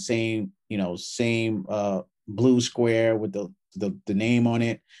posted the same blue square with the name on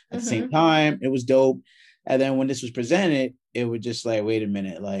it at the same time. It was dope. And then when this was presented, it was just like, wait a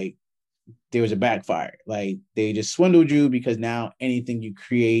minute, like there was a backfire. Like they just swindled you because now anything you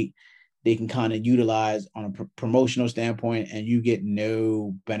create, they can kind of utilize on a promotional standpoint, and you get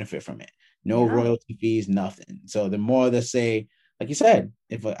no benefit from it, no royalty fees, nothing. So the more they say, like you said,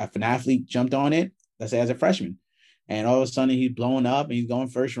 if an athlete jumped on it, let's say as a freshman, and all of a sudden he's blowing up and he's going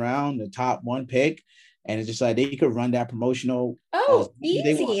first round, the top one pick, and it's just like they could run that promotional.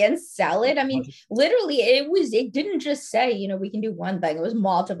 Easy and sell it. I mean, literally, it didn't just say, we can do one thing. It was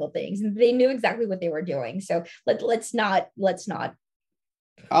multiple things, and they knew exactly what they were doing. So let's not.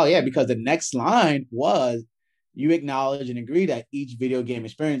 Oh yeah, because the next line was, you acknowledge and agree that each video game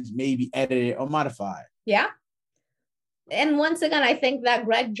experience may be edited or modified. Yeah. And once again, I think that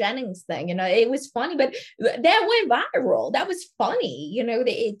Greg Jennings thing, it was funny, but that went viral. That was funny.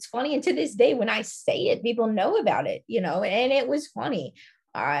 It's funny. And to this day, when I say it, people know about it, and it was funny.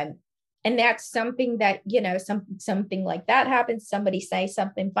 And that's something that, something like that happens. Somebody say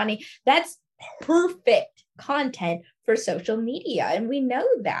something funny. That's perfect content for social media. And we know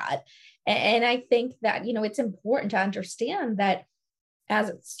that. And I think that, it's important to understand that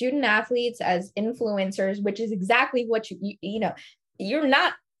as student athletes, as influencers, which is exactly what you're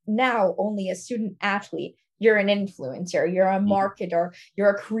not now only a student athlete, you're an influencer, you're a marketer,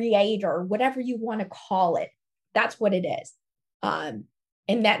 you're a creator, whatever you want to call it. That's what it is. And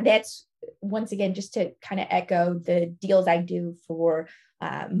that's, once again, just to kind of echo the deals I do for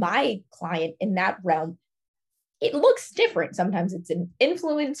my client in that realm, it looks different. Sometimes it's an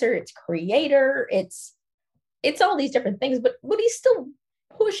influencer, it's creator, it's all these different things, but he's still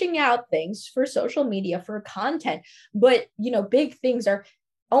pushing out things for social media, for content. But, big things are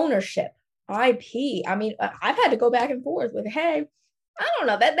ownership, IP. I mean, I've had to go back and forth with, hey, I don't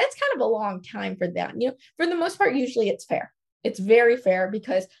know, that's kind of a long time for that. For the most part, usually it's fair. It's very fair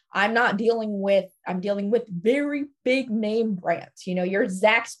because I'm dealing with very big name brands, your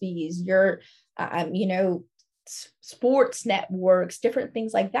Zaxby's, your, sports networks, different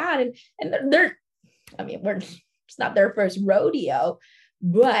things like that. And it's not their first rodeo,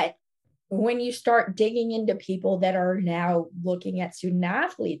 but when you start digging into people that are now looking at student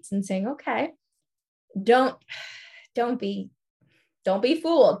athletes and saying, okay, don't be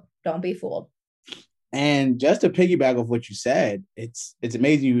fooled. Don't be fooled. And just to piggyback off what you said, it's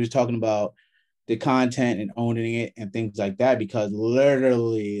amazing you was talking about the content and owning it and things like that, because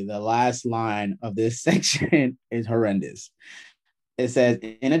literally the last line of this section is horrendous. It says,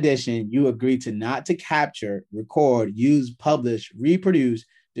 in addition, you agree to not to capture, record, use, publish, reproduce,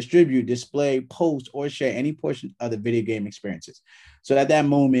 distribute, display, post, or share any portion of the video game experiences. So at that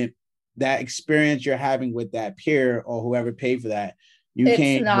moment, that experience you're having with that peer or whoever paid for that,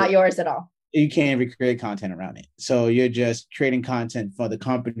 it's not yours at all. you can't recreate content around it. So you're just creating content for the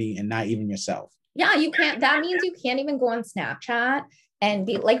company and not even yourself. Yeah, you can't. That means you can't even go on Snapchat and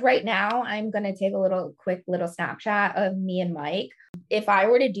be like, right now, I'm going to take a quick little Snapchat of me and Mike. If I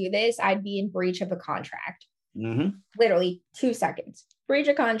were to do this, I'd be in breach of a contract. Mm-hmm. Literally 2 seconds. Breach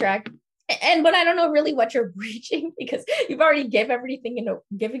of contract. But I don't know really what you're breaching because you've already given everything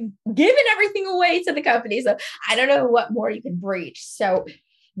away to the company. So I don't know what more you can breach. So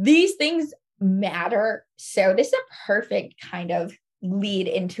these things matter. So this is a perfect kind of lead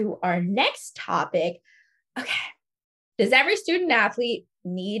into our next topic. Okay. Does every student athlete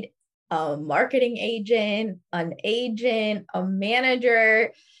need a marketing agent, an agent, a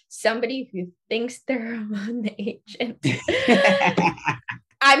manager, somebody who thinks they're an agent?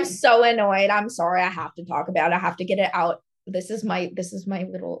 I'm so annoyed. I'm sorry. I have to talk about it. I have to get it out. This is my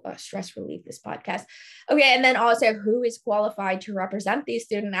little stress relief, this podcast. Okay. And then also, who is qualified to represent these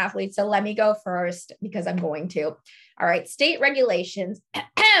student athletes? So let me go first because I'm going to. All right. State regulations.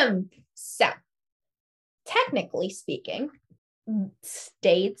 So technically speaking,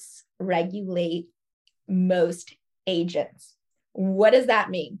 states regulate most agents. What does that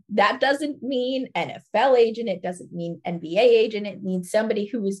mean? That doesn't mean NFL agent. It doesn't mean NBA agent. It means somebody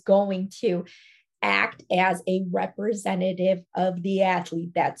who is going to act as a representative of the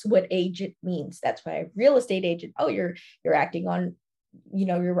athlete. That's what agent means. That's why real estate agent. Oh, you're acting on,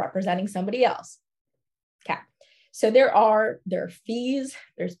 you're representing somebody else. Okay. So there are fees,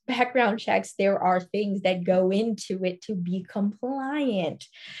 there's background checks, there are things that go into it to be compliant.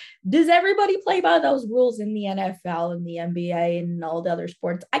 Does everybody play by those rules in the NFL and the NBA and all the other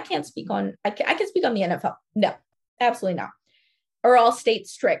sports? I can speak on the NFL. No, absolutely not. Are all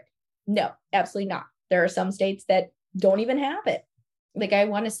states strict? No, absolutely not. There are some states that don't even have it. Like I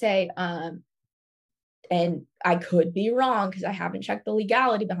want to say, and I could be wrong because I haven't checked the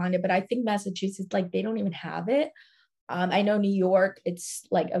legality behind it, but I think Massachusetts, like they don't even have it. I know New York, it's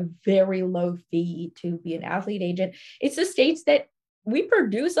like a very low fee to be an athlete agent. It's the states that we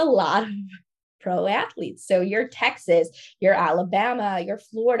produce a lot of pro athletes. So your Texas, your Alabama, your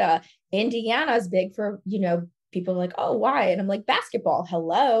Florida, Indiana is big for, people like, oh, why? And I'm like, basketball,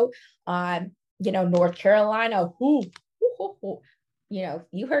 hello. North Carolina,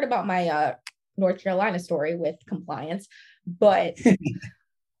 you heard about my North Carolina story with compliance, but well,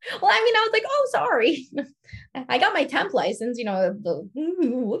 I mean, I was like, oh, sorry. I got my temp license,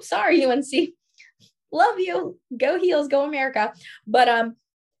 whoops, sorry, UNC. Love you. Go Heels, go America. But, I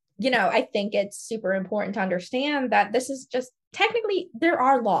think it's super important to understand that this is just technically there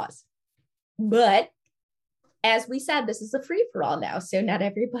are laws, but as we said, this is a free for all now. So not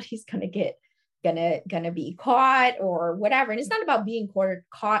everybody's going to be caught or whatever. And it's not about being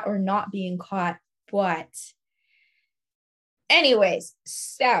caught or not being caught, but anyways,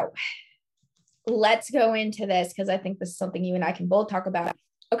 so let's go into this because I think this is something you and I can both talk about.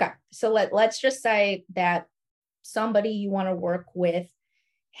 Okay, so let's just say that somebody you want to work with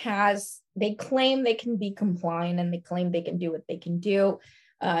they claim they can be compliant and they claim they can do what they can do.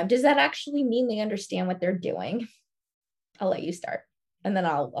 Does that actually mean they understand what they're doing? I'll let you start, and then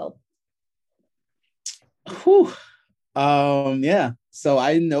I'll. Yeah. So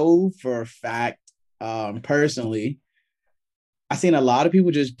I know for a fact, personally, I've seen a lot of people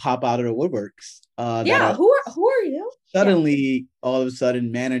just pop out of the woodworks. Who are you? Suddenly, all of a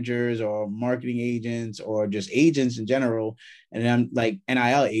sudden, managers or marketing agents or just agents in general, and I'm like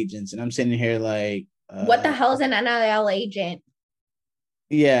NIL agents, and I'm sitting here like, what the hell is an NIL agent?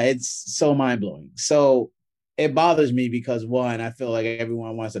 Yeah, it's so mind blowing. So it bothers me because one, I feel like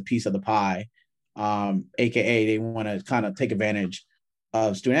everyone wants a piece of the pie, aka they want to kind of take advantage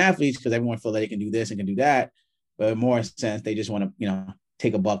of student athletes because everyone feels like they can do this and can do that. But more in a sense, they just want to,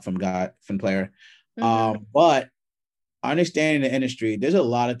 take a buck from the player. Mm-hmm. But understanding the industry, there's a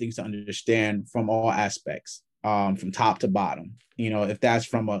lot of things to understand from all aspects, from top to bottom. If that's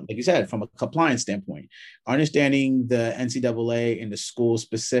from like you said, from a compliance standpoint, understanding the NCAA and the school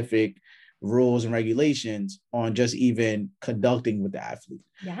specific rules and regulations on just even conducting with the athlete.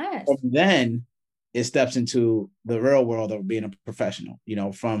 Yes. From then it steps into the real world of being a professional,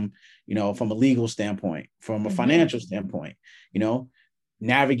 from a legal standpoint, from a financial standpoint,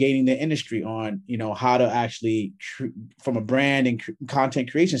 navigating the industry on, how to actually, from a brand and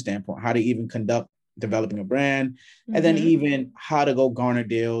content creation standpoint, how to even conduct developing a brand, and then even how to go garner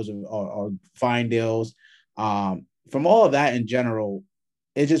deals or find deals. From all of that in general,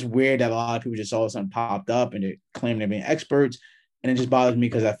 it's just weird that a lot of people just all of a sudden popped up and they claim they're being experts. And it just bothers me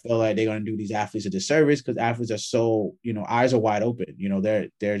because I feel like they're going to do these athletes a disservice because athletes are so, eyes are wide open.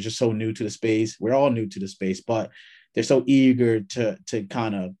 They're just so new to the space. We're all new to the space, but they're so eager to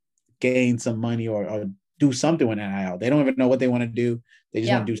kind of gain some money or do something with NIL. They don't even know what they want to do. They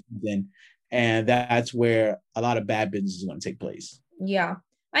just want to do something. And that's where a lot of bad business is going to take place. Yeah,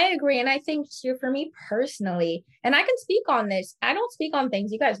 I agree. And I think too, for me personally, and I can speak on this, I don't speak on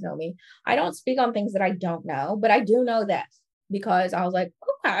things, you guys know me. I don't speak on things that I don't know, but I do know this because I was like,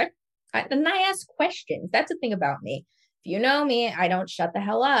 okay. And I ask questions. That's the thing about me. If you know me, I don't shut the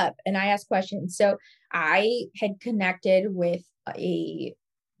hell up and I ask questions. So I had connected with a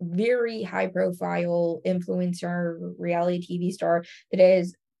very high profile influencer, reality TV star that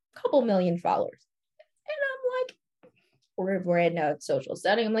has a couple million followers. And I'm like, we're in a social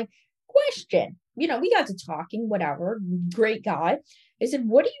setting. I'm like, question, we got to talking, whatever, great guy. I said,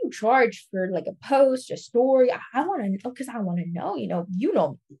 what do you charge for like a post, a story? I want to know, because I want to know,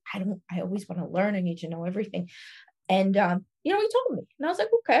 I always want to learn. I need to know everything. And, he told me, and I was like,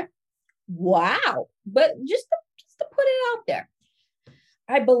 okay, wow. But just to put it out there,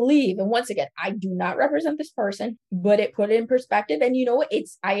 I believe, and once again, I do not represent this person, but it put it in perspective. And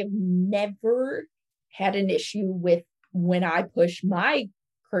I have never had an issue with when I push my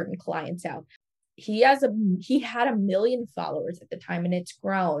curtain clients out. He had 1 million followers at the time, and it's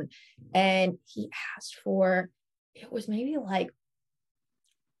grown. And he asked for, it was maybe like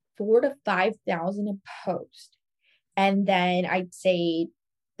 4,000 to 5,000 a post. And then I'd say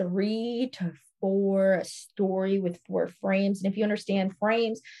 3 to 4 a story with 4 frames. And if you understand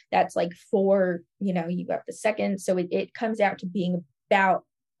frames, that's like 4, you got the second. So it comes out to being about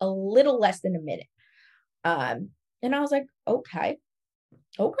a little less than a minute. And I was like, okay,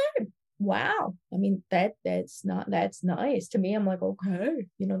 wow. I mean, that's nice to me. I'm like, okay,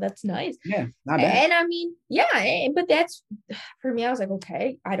 that's nice. Yeah, not bad. And I mean, yeah, but that's for me. I was like,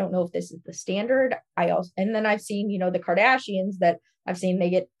 okay, I don't know if this is the standard. And then I've seen, the Kardashians that I've seen, they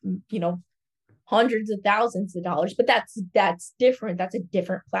get, hundreds of thousands of dollars, but that's different. That's a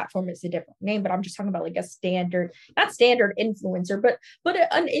different platform. It's a different name, but I'm just talking about like a standard, not standard influencer, but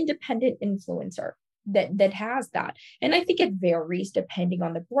an independent influencer that has that. And I think it varies depending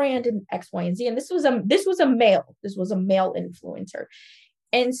on the brand and X, Y, and Z. And this was a male influencer.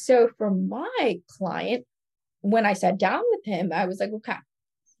 And so for my client, when I sat down with him, I was like, okay,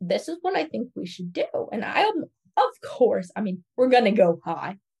 this is what I think we should do. And of course, I mean, we're going to go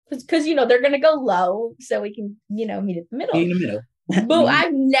high because, they're going to go low so we can, meet at the middle. In the middle. But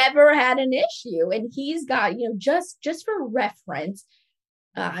I've never had an issue. And he's got, just for reference,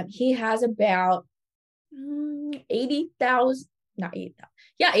 he has about 80,000, not 80,000.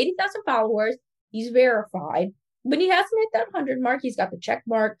 Yeah, 80,000 followers. He's verified, but he hasn't hit that 100 mark. He's got the check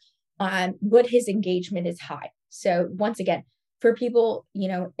mark, but his engagement is high. So once again, for people,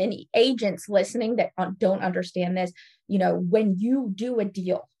 any agents listening that don't understand this, when you do a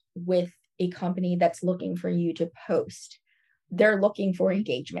deal with a company that's looking for you to post, they're looking for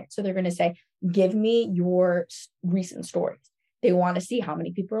engagement. So they're going to say, give me your recent stories. They want to see how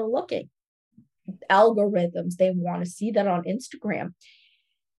many people are looking. Algorithms, they want to see that on Instagram.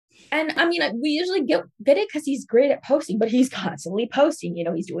 And I mean, we usually get it because he's great at posting, but he's constantly posting,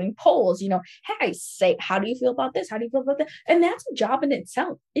 he's doing polls, hey, say, how do you feel about this? How do you feel about that? And that's a job in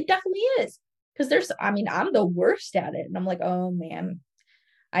itself. It definitely is. Because I'm the worst at it. And I'm like, oh man,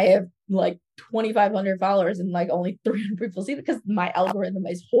 I have like 2,500 followers and like only 300 people see it because my algorithm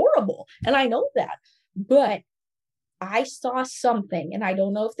is horrible. And I know that. But I saw something, and I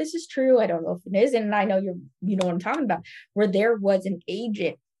don't know if this is true. I don't know if it is. And I know you know what I'm talking about, where there was an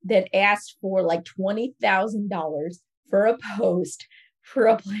agent that asked for like $20,000 for a post for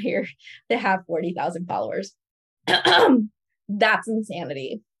a player to have 40,000 followers. That's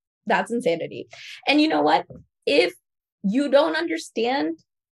insanity. That's insanity. And you know what? If you don't understand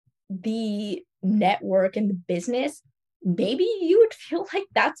the network and the business, maybe you would feel like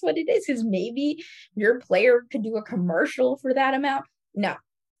that's what it is, because maybe your player could do a commercial for that amount. No,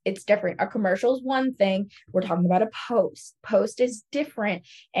 it's different. A commercial is one thing. We're talking about a post. Post is different,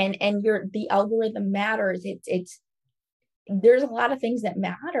 and the algorithm matters. It's there's a lot of things that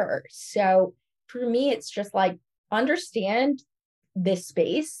matter. So for me, it's just like, understand this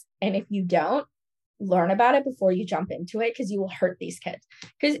space, and if you don't, learn about it before you jump into it, because you will hurt these kids.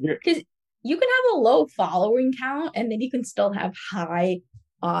 Because you can have a low following count and then you can still have high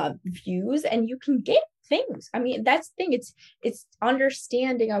views, and you can get things. I mean, that's the thing. It's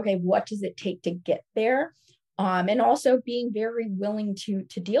understanding, okay, what does it take to get there? And also being very willing to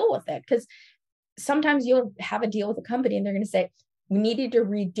deal with it. Because sometimes you'll have a deal with a company and they're going to say, we needed to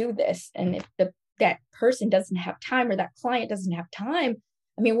redo this. And if that person doesn't have time, or that client doesn't have time,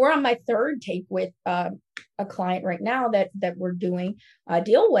 I mean, we're on my third take with a client right now that we're doing a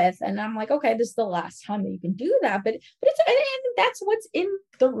deal with, and I'm like, okay, this is the last time that you can do that, but it's, and that's what's in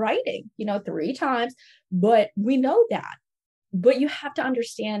the writing, 3 times, but we know that, but you have to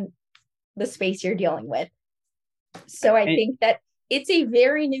understand the space you're dealing with. So I think that it's a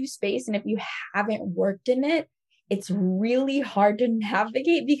very new space, and if you haven't worked in it, it's really hard to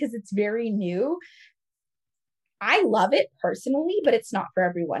navigate because it's very new. I love it personally, but it's not for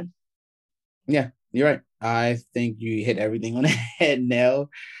everyone. Yeah, you're right. I think you hit everything on the head now.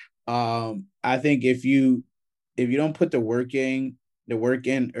 I think if you don't put the work in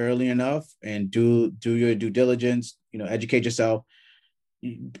early enough and do your due diligence, educate yourself,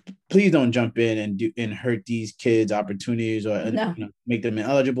 please don't jump in and hurt these kids' opportunities or make them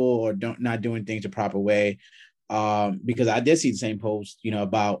ineligible or not doing things the proper way. Because I did see the same post,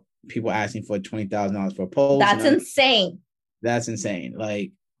 about people asking for $20,000 for a post. That's insane. That's insane.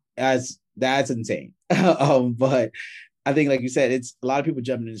 Like that's insane. But I think, like you said, it's a lot of people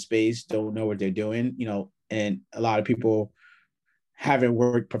jumping into space, don't know what they're doing, and a lot of people haven't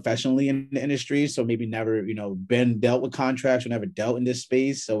worked professionally in the industry, so maybe never, been dealt with contracts or never dealt in this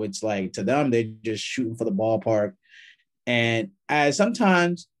space. So it's like, to them, they're just shooting for the ballpark. And as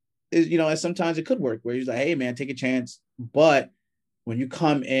sometimes it could work where he's like, hey man, take a chance. But when you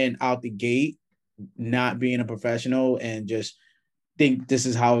come in out the gate, not being a professional and just think this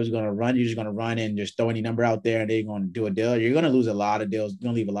is how it's going to run, you're just going to run and just throw any number out there and they're going to do a deal, you're going to lose a lot of deals. You're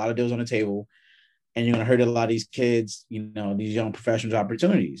going to leave a lot of deals on the table. And you're going to hurt a lot of these kids, these young professionals'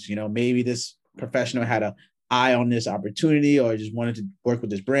 opportunities. Maybe this professional had an eye on this opportunity or just wanted to work with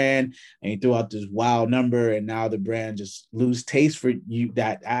this brand and he threw out this wild number and now the brand just lose taste for you,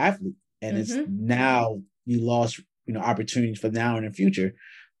 that athlete. And it's now you lost, opportunities for now and in the future.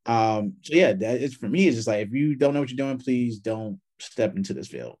 So yeah, that is, for me, it's just like, if you don't know what you're doing, please don't step into this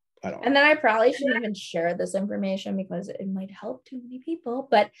field at all. And then I probably shouldn't even share this information because it might help too many people.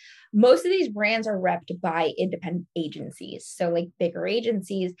 But most of these brands are repped by independent agencies. So like bigger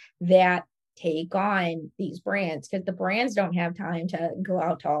agencies that take on these brands, because the brands don't have time to go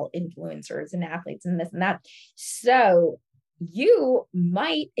out to all influencers and athletes and this and that. So you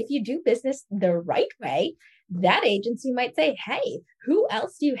might, if you do business the right way, that agency might say, hey, who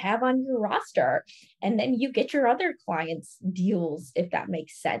else do you have on your roster? And then you get your other clients deals, if that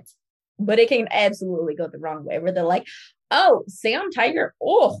makes sense. But it can absolutely go the wrong way where they're like, oh, Sam Tiger,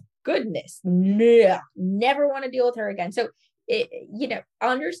 oh, goodness, no, never want to deal with her again. So,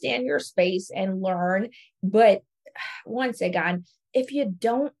 understand your space and learn. But once again, if you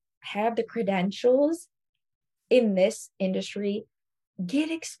don't have the credentials in this industry, get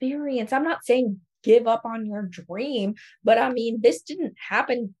experience. I'm not saying give up on your dream, but I mean, this didn't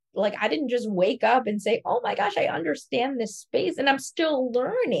happen. Like, I didn't just wake up and say, oh my gosh, I understand this space and I'm still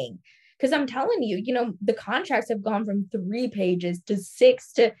learning. Because I'm telling you, the contracts have gone from 3 pages to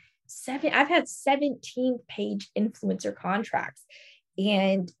 6 to 7. I've had 17-page influencer contracts.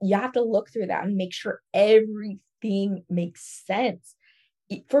 And you have to look through that and make sure everything makes sense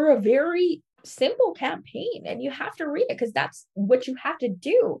for a very simple campaign. And you have to read it because that's what you have to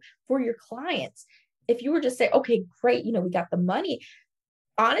do for your clients. If you were just say, okay, great, we got the money.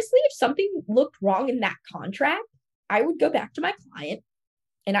 Honestly, if something looked wrong in that contract, I would go back to my client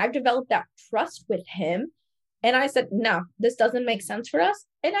and I've developed that trust with him. And I said, no, this doesn't make sense for us.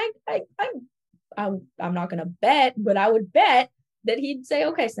 And I'm not going to bet, but I would bet that he'd say,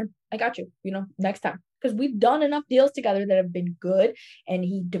 okay, Sam, I got you, next time. Because we've done enough deals together that have been good. And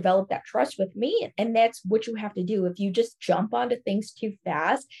he developed that trust with me. And that's what you have to do. If you just jump onto things too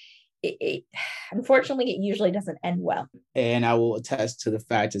fast, unfortunately, it usually doesn't end well. And I will attest to the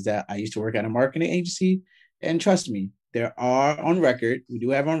fact is that I used to work at a marketing agency. And trust me, there are we do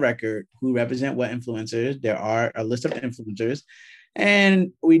have on record who represent what influencers. There are a list of influencers.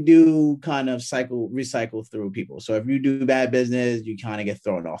 And we do kind of recycle through people. So if you do bad business, you kind of get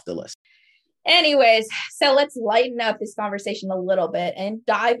thrown off the list. Anyways, so let's lighten up this conversation a little bit and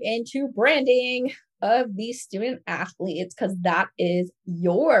dive into branding of these student athletes, because that is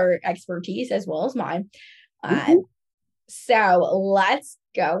your expertise as well as mine. So let's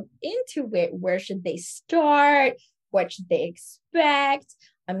go into it. Where should they start? What should they expect?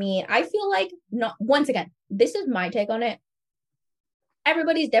 I mean, I feel like, once again, this is my take on it.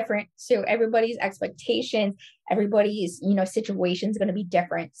 Everybody's different. So everybody's expectations, everybody's, situation is going to be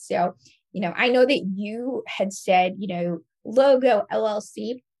different. So, I know that you had said, logo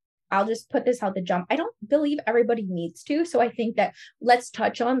LLC. I'll just put this out the jump. I don't believe everybody needs to. So I think that let's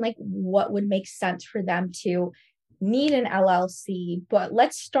touch on like what would make sense for them to need an LLC. But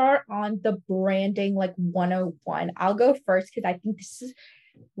let's start on the branding like 101. I'll go first because I think this is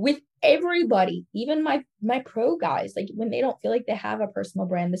with everybody, even my pro guys, like when they don't feel like they have a personal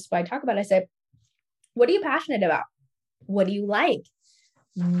brand, this is what I talk about. I said, what are you passionate about? What do you like?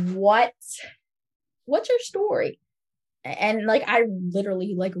 What's your story? And like I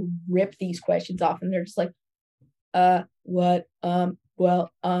literally like rip these questions off, and they're just like, what,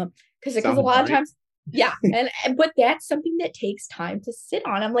 well, because a lot of times, yeah, and but that's something that takes time to sit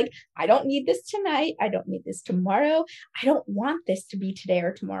on. I'm like, I don't need this tonight. I don't need this tomorrow. I don't want this to be today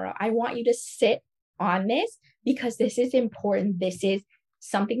or tomorrow. I want you to sit on this because this is important. This is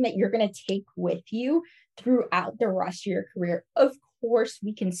something that you're going to take with you throughout the rest of your career. Of course,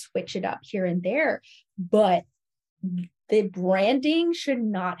 we can switch it up here and there, but the branding should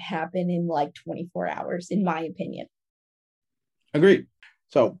not happen in like 24 hours, in my opinion. Agreed.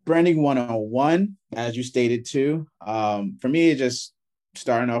 So branding 101, as you stated too, for me, it's just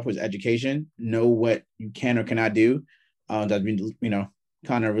starting off with education, know what you can or cannot do. That's been,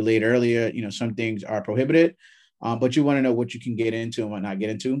 kind of relayed earlier, some things are prohibited, but you want to know what you can get into and what not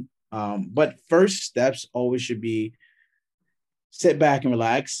get into. But first steps always should be sit back and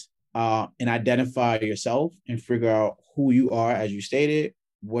relax, and identify yourself and figure out who you are, as you stated,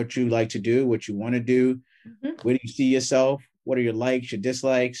 what you like to do, what you want to do, where do you see yourself, what are your likes, your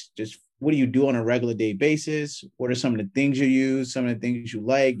dislikes, just what do you do on a regular day basis, what are some of the things you use, some of the things you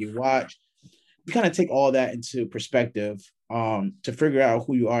like, you watch. You kind of take all that into perspective to figure out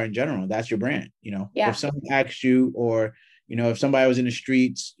who you are in general. That's your brand. If someone asks you, or if somebody was in the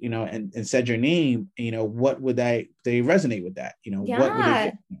streets, and said your name, what would they resonate with that? What would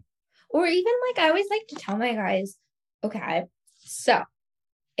they do? Or even like I always like to tell my guys, okay, so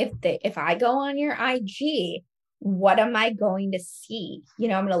if I go on your IG, what am I going to see? I'm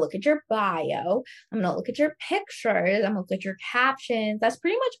going to look at your bio. I'm going to look at your pictures. I'm going to look at your captions. That's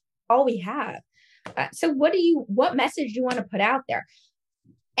pretty much all we have. So what message do you want to put out there?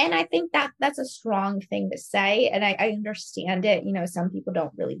 And I think that's a strong thing to say. And I understand it. Some people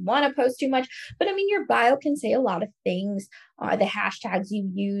don't really want to post too much, but I mean, your bio can say a lot of things. The hashtags you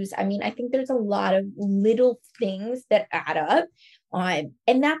use. I mean, I think there's a lot of little things that add up.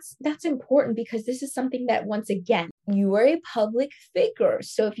 And that's important because this is something that, once again, you are a public figure.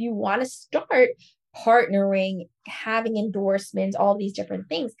 So if you want to start partnering, having endorsements, all these different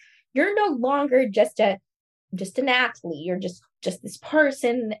things, you're no longer just an athlete. You're just this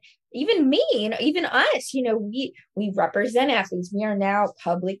person. Even me, even us, we represent athletes. We are now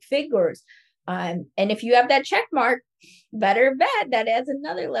public figures. And if you have that check mark, better bet that adds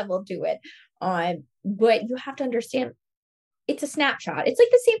another level to it. But you have to understand, it's a snapshot. It's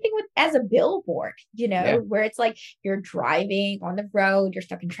like the same thing as a billboard, where it's like you're driving on the road, you're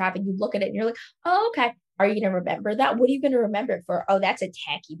stuck in traffic, you look at it and you're like, oh, okay. Are you going to remember that? What are you going to remember it for? Oh, that's a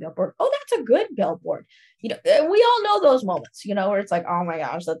tacky billboard. Oh, that's a good billboard. We all know those moments, where it's like, oh my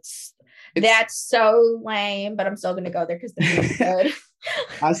gosh, that's so lame, but I'm still going to go there because the food's good.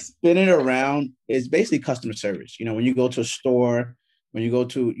 I spin it around. It's basically customer service. When you go to a store, when you go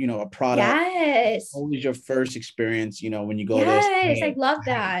to, a product, yes, always your first experience, when you go yes, there. Yes, I love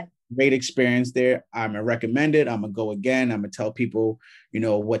that. Great experience there. I'm gonna recommend it. I'm gonna go again. I'm gonna tell people,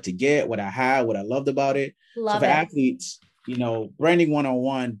 what to get, what I had, what I loved about it. Love so for it. Athletes, branding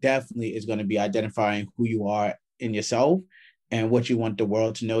 101 definitely is going to be identifying who you are in yourself and what you want the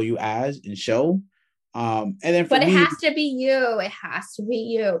world to know you as and show. And then but it has to be you. It has to be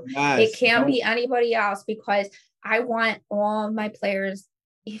you. Yes, it can't be anybody else, because I want all my players,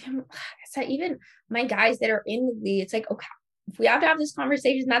 even my guys that are in the league. It's like, okay, if we have to have this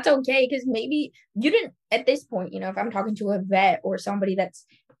conversation, that's okay. Because maybe you didn't, at this point, if I'm talking to a vet or somebody that's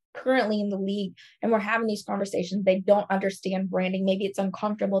currently in the league and we're having these conversations, they don't understand branding. Maybe it's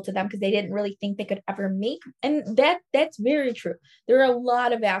uncomfortable to them because they didn't really think they could ever make. And that's very true. There are a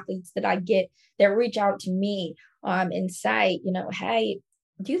lot of athletes that I get that reach out to me and say, hey,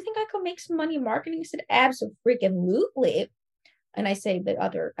 do you think I could make some money marketing? I said, absolutely. And I say the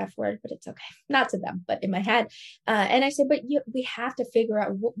other F word, but it's okay. Not to them, but in my head. And I said, but we have to figure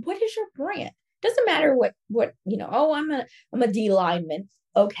out what is your brand? Doesn't matter what, oh, I'm a D lineman.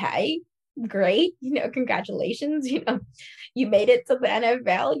 Okay, great. Congratulations. You made it to the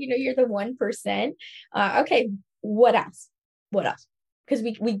NFL. You're the 1%. Okay, what else? Because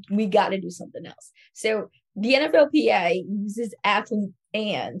we got to do something else. So the NFLPA uses athlete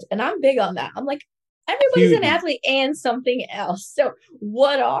and I'm big on that. I'm like, everybody's an athlete and something else. So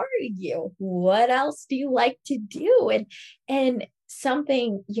what are you? What else do you like to do? And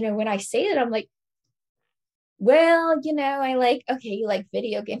something, when I say that, I'm like, well, I like, okay, you like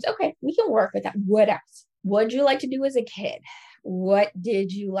video games. Okay, we can work with that. What else? What'd you like to do as a kid? What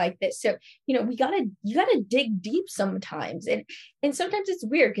did you like this? So, you gotta dig deep sometimes. And sometimes it's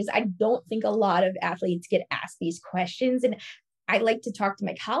weird because I don't think a lot of athletes get asked these questions. And I like to talk to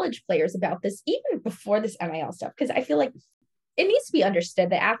my college players about this even before this NIL stuff, because I feel like it needs to be understood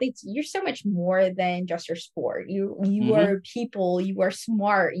that athletes, you're so much more than just your sport. You are people, you are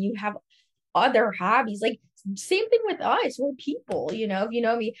smart, you have other hobbies. Like same thing with us, we're people. If you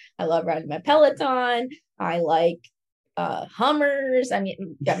know me, I love riding my Peloton. I like Hummers.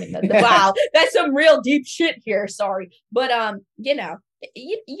 Wow, that's some real deep shit here. Sorry, but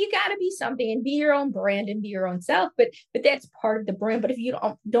you got to be something and be your own brand and be your own self. But that's part of the brand. But if you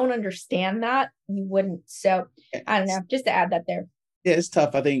don't understand that, you wouldn't. So I don't know. Just to add that there. Yeah, it's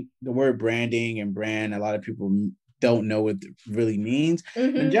tough. I think the word branding and brand, a lot of people don't know what it really means.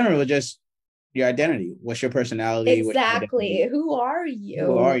 In general, just your identity. What's your personality? Exactly. Who are you?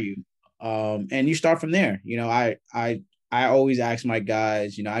 Who are you? And you start from there. I always ask my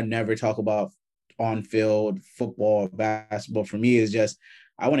guys, I never talk about on-field football, basketball. For me, is just,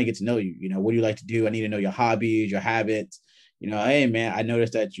 I want to get to know you. What do you like to do? I need to know your hobbies, your habits. Hey man, I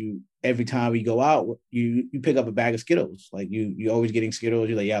noticed that every time we go out, you pick up a bag of Skittles. Like you always getting Skittles.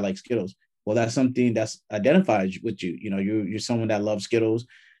 You're like, yeah, I like Skittles. Well, that's something that's identified with you. You're someone that loves Skittles.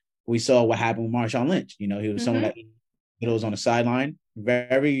 We saw what happened with Marshawn Lynch. He was someone that Skittles on the sideline,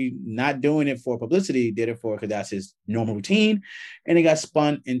 very not doing it for publicity, did it for because that's his normal routine, and it got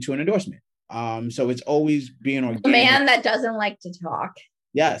spun into an endorsement. So it's always being organic. A man that doesn't like to talk.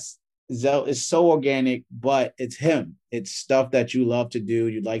 Yes, Zell is so organic, but it's him. It's stuff that you love to do,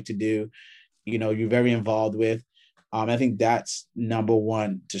 you like to do, you're very involved with. I think that's number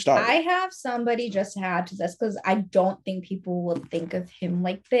one to start. I have somebody just to add to this because I don't think people will think of him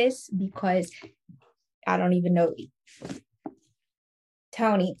like this because I don't even know.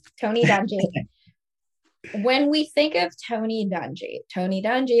 Tony Dungy. When we think of Tony Dungy,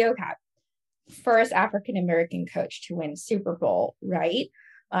 okay, first African-American coach to win Super Bowl, right?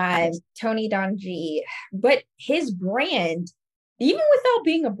 Tony Dungy, but his brand, even without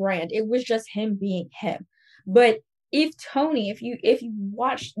being a brand, it was just him being him. But if you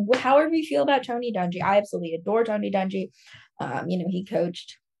watch, however you feel about Tony Dungy, I absolutely adore Tony Dungy. He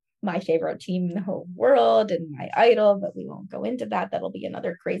coached my favorite team in the whole world and my idol, but we won't go into that. That'll be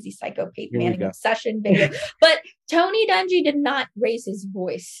another crazy psycho Peyton Manning obsession video. But Tony Dungy did not raise his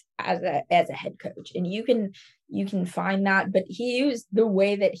voice as a head coach, and you can find that. But he used the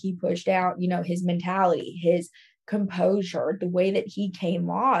way that he pushed out, his mentality, his composure, the way that he came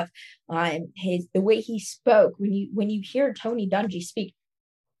off, the way he spoke. When you hear Tony Dungy speak,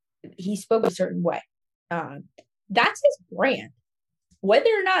 he spoke a certain way. That's his brand. Whether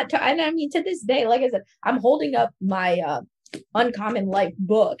or not, to this day, like I said, I'm holding up my Uncommon Life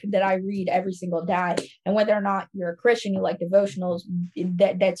book that I read every single day. And whether or not you're a Christian, you like devotionals,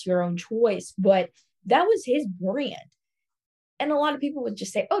 that's your own choice. But that was his brand. And a lot of people would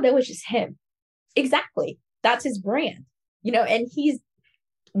just say, oh, that was just him. Exactly. That's his brand. And he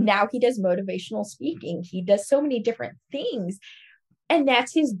does motivational speaking. He does so many different things. And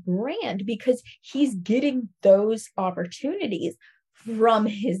that's his brand because he's getting those opportunities from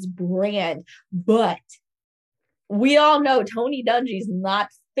his brand. But we all know Tony Dungy's not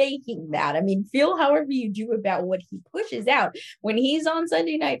faking that. Feel however you do about what he pushes out. When he's on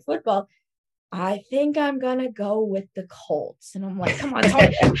Sunday Night Football, I think I'm gonna go with the Colts. And I'm like, come on,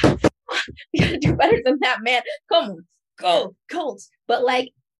 Tony. You gotta do better than that, man. Come on, go Colts. But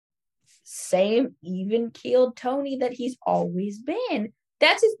same even-keeled Tony that he's always been.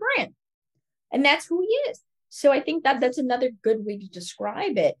 That's his brand. And that's who he is. So I think that's another good way to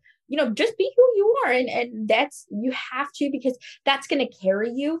describe it. Just be who you are. And that's, you have to, because that's going to carry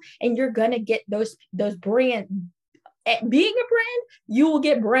you and you're going to get those brands. Being a brand, you will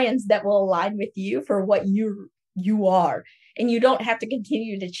get brands that will align with you for what you are. And you don't have to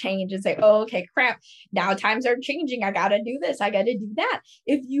continue to change and say, oh, okay, crap, now times are changing. I got to do this. I got to do that.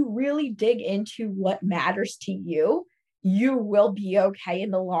 If you really dig into what matters to you, you will be okay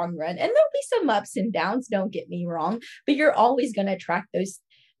in the long run. And there'll be some ups and downs, don't get me wrong, but you're always going to attract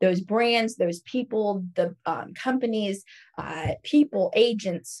those brands, those people, the companies, people,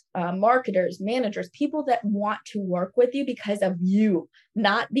 agents, marketers, managers, people that want to work with you because of you,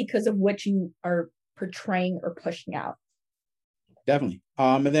 not because of what you are portraying or pushing out. Definitely.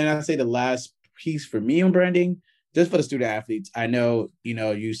 And then I'd say the last piece for me on branding, just for the student athletes, I know,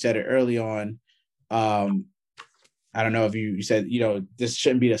 you said it early on. I don't know if you said, this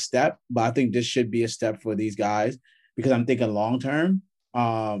shouldn't be a step, but I think this should be a step for these guys because I'm thinking long-term.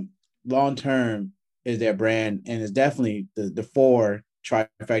 Long-term is their brand, and it's definitely the four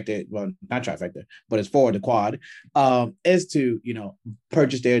trifecta, well, not trifecta, but it's for the quad, is to,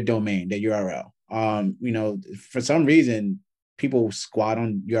 purchase their domain, their URL. For some reason, people squat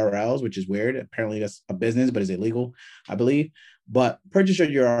on URLs, which is weird. Apparently that's a business, but it's illegal, I believe. But purchase your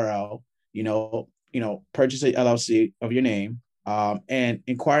URL, purchase an LLC of your name, and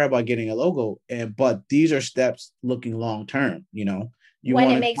inquire about getting a logo. But these are steps looking long term. You when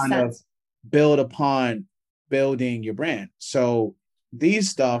want it to makes kind sense. of build upon building your brand. So these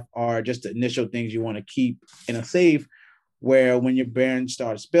stuff are just the initial things you want to keep in a safe, where when your brand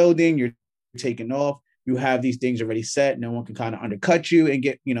starts building, you're taking off, you have these things already set. No one can kind of undercut you and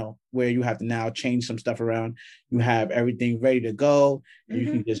get, where you have to now change some stuff around. You have everything ready to go, and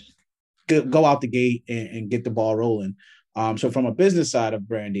you can just go out the gate and get the ball rolling. So from a business side of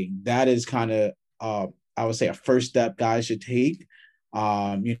branding, that is kind of, I would say, a first step guys should take,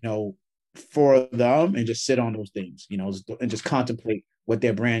 for them, and just sit on those things, and just contemplate what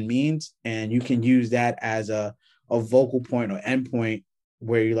their brand means. And you can use that as a vocal point or endpoint,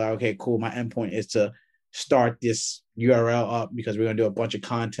 where you're like, okay, cool, my endpoint is to start this URL up because we're going to do a bunch of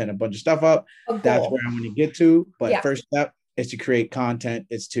content, a bunch of stuff up. That's where I'm going to get to. But first step is to create content.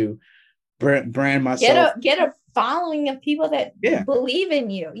 It's to brand myself. Get a following of people that believe in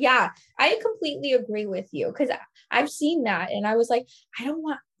you. Yeah, I completely agree with you, because I've seen that, and I was like, I don't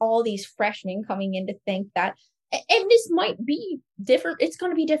want all these freshmen coming in to think that. And this might be different. It's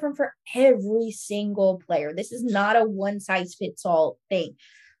going to be different for every single player. This is not a one size fits all thing.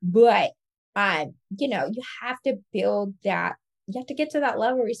 But you have to build that. You have to get to that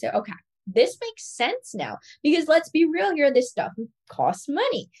level where you say, okay, this makes sense now. Because let's be real here, this stuff costs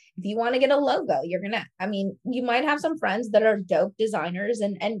money. If you want to get a logo, you might have some friends that are dope designers,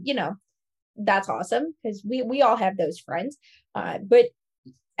 and that's awesome, because we all have those friends. But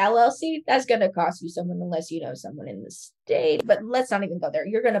LLC, that's going to cost you someone, unless you know someone in the state. But let's not even go there.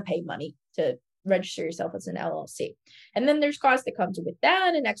 You're going to pay money to register yourself as an LLC. And then there's cost that comes with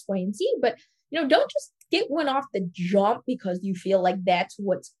that, and X, Y, and Z. But, don't just get one off the jump because you feel like that's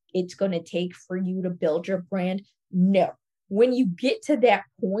what it's going to take for you to build your brand. No. When you get to that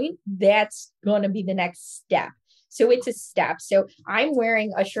point, that's going to be the next step. So it's a step. So I'm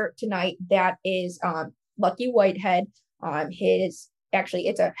wearing a shirt tonight that is Lucky Whitehead.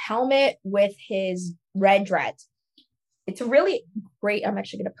 It's a helmet with his red dreads. It's a really great, I'm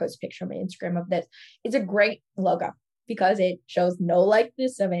actually going to post a picture on my Instagram of this. It's a great logo because it shows no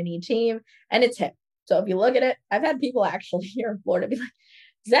likeness of any team, and it's him. So if you look at it, I've had people actually here in Florida be like,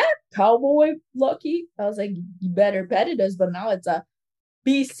 is that Cowboy Lucky? I was like, you better bet it is, but now it's a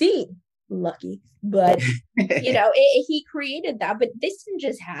BC Lucky. But, he created that, but this didn't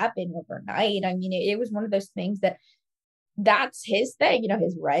just happen overnight. It was one of those things that's his thing,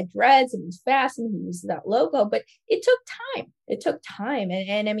 his red dreads, and he's fast, and he uses that logo, but it took time.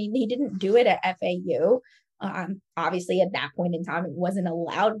 And he didn't do it at FAU. Obviously at that point in time, it wasn't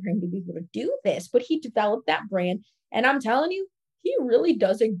allowed for him to be able to do this, but he developed that brand. And I'm telling you, he really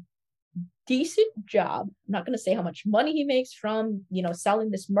does a decent job. I'm not going to say how much money he makes from, selling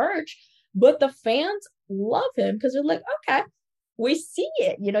this merch, but the fans love him because they're like, okay, we see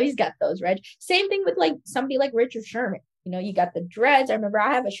it. He's got those red. Same thing with like somebody like Richard Sherman. You got the dreads. I remember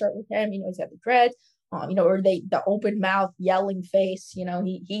I have a shirt with him, he's got the dreads, or the open mouth yelling face,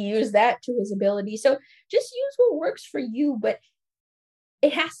 he used that to his ability. So just use what works for you, but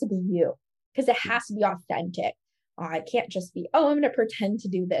it has to be you, because it has to be authentic. I can't just be, I'm going to pretend to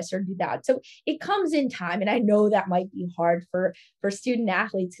do this or do that. So it comes in time. And I know that might be hard for student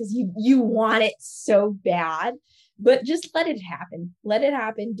athletes, because you want it so bad, but just let it happen. Let it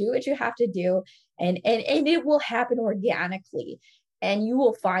happen. Do what you have to do. And it will happen organically, and you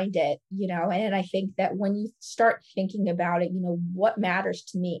will find it, and I think that when you start thinking about it, what matters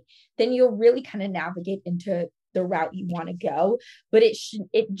to me, then you'll really kind of navigate into the route you want to go. But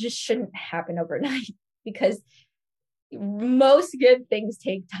it just shouldn't happen overnight, because most good things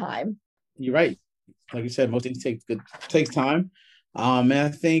take time. You're right. Like you said, most things takes time. And I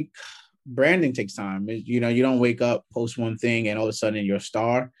think branding takes time. You don't wake up, post one thing, and all of a sudden you're a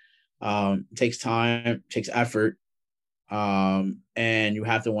star. It takes time, takes effort, and you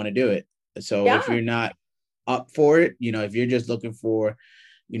have to want to do it. So if you're not up for it, if you're just looking for,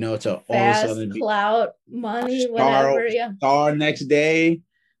 to all of a sudden clout, money, whatever, star next day,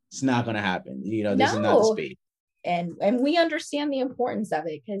 it's not going to happen. This is not the space. And we understand the importance of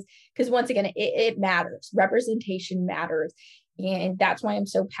it, because once again, it matters. Representation matters, and that's why I'm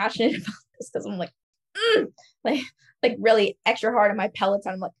so passionate about this, because I'm like really extra hard on my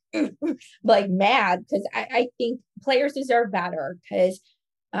Peloton. I'm like mad, because I think players deserve better, because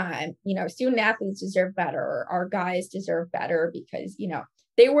Student athletes deserve better. Our guys deserve better because,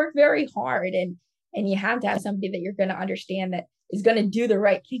 they work very hard, and you have to have somebody that you're going to understand that is going to do the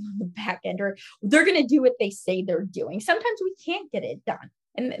right thing on the back end, or they're going to do what they say they're doing. Sometimes we can't get it done.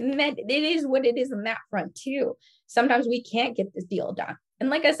 And that it is what it is on that front too. Sometimes we can't get this deal done. And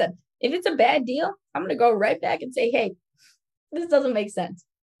like I said, if it's a bad deal, I'm going to go right back and say, hey, this doesn't make sense.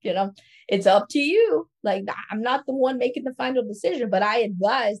 It's up to you. Like, I'm not the one making the final decision, but I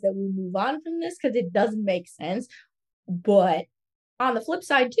advise that we move on from this because it doesn't make sense. But on the flip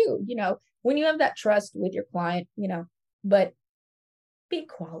side too, when you have that trust with your client, but be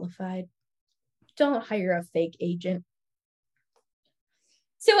qualified. Don't hire a fake agent.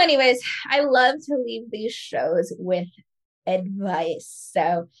 So anyways, I love to leave these shows with advice.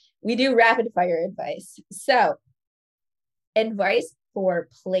 So we do rapid fire advice. So advice for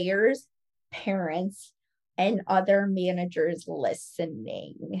players, parents, and other managers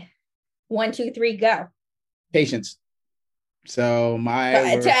listening. 1, 2, 3, go. Patience. So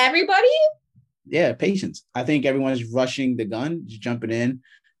to everybody? Yeah, patience. I think everyone's rushing the gun, just jumping in.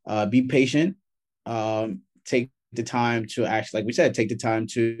 Be patient. Take the time to actually, like we said, take the time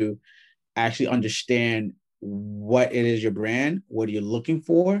to actually understand what it is your brand, what are you looking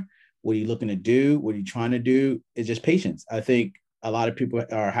for, what are you looking to do, what are you trying to do. It's just patience. I think a lot of people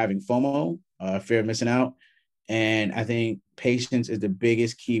are having FOMO, fear of missing out. And I think patience is the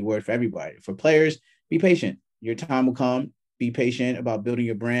biggest key word for everybody. For players, be patient. Your time will come. Be patient about building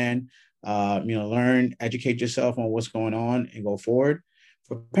your brand. Learn, educate yourself on what's going on and go forward.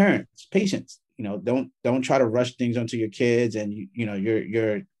 For parents, patience. Don't try to rush things onto your kids, and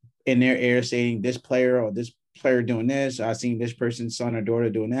you're in their ear saying this player or this player doing this. I've seen this person's son or daughter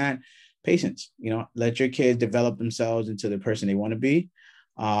doing that. Patience. Let your kids develop themselves into the person they want to be.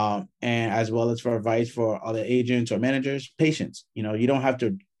 And as well as for advice for other agents or managers, patience. You don't have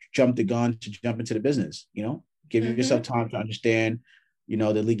to jump the gun to jump into the business. Give yourself time to understand,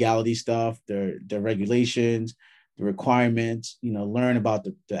 the legality stuff, the regulations, the requirements, learn about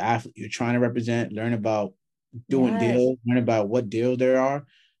the athlete you're trying to represent, learn about doing deals, learn about what deals there are.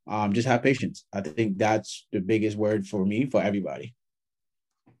 Just have patience. I think that's the biggest word for me, for everybody.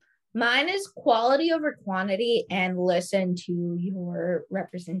 Mine is quality over quantity, and listen to your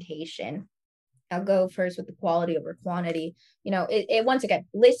representation. I'll go first with the quality over quantity. Once again,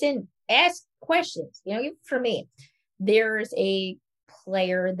 listen, ask questions. For me, there's a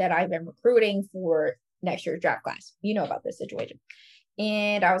player that I've been recruiting for next year's draft class. About this situation.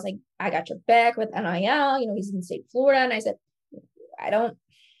 And I was like, I got your back with NIL. He's in the state of Florida. And I said,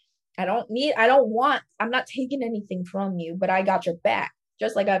 I'm not taking anything from you, but I got your back.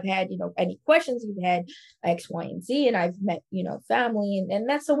 Just like I've had, any questions you've had, X, Y, and Z, and I've met, family, and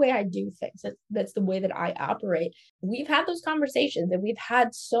that's the way I do things. That's the way that I operate. We've had those conversations, and we've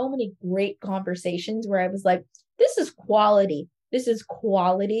had so many great conversations where I was like, this is quality. This is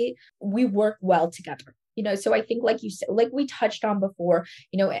quality. We work well together. So I think, like you said, like we touched on before,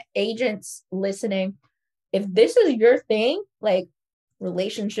 agents listening, if this is your thing, like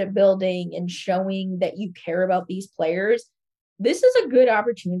relationship building and showing that you care about these players, this is a good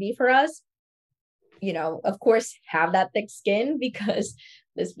opportunity for us. Of course, have that thick skin, because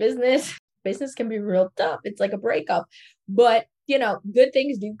this business can be real tough. It's like a breakup. But, good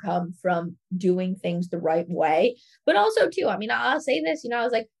things do come from doing things the right way. But also, too, I'll say this, I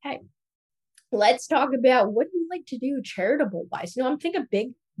was like, hey, let's talk about what do you like to do charitable wise? I'm thinking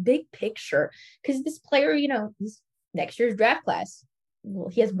big picture, because this player, he's next year's draft class. Well,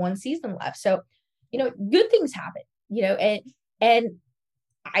 he has 1 season left. So, good things happen, and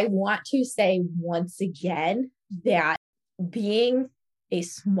I want to say once again that being a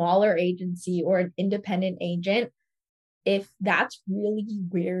smaller agency or an independent agent, if that's really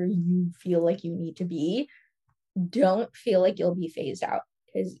where you feel like you need to be, don't feel like you'll be phased out.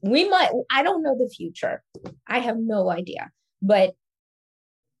 Because I don't know the future. I have no idea. But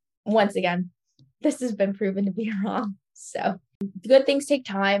once again, this has been proven to be wrong. So good things take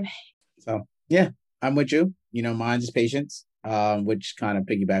time. So yeah, I'm with you. Mine's is patience. Which kind of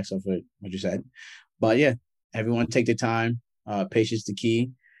piggybacks off of what you said. But yeah, everyone take their time. Patience the key.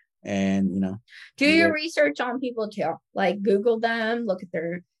 And, do your research on people too. Like Google them, look at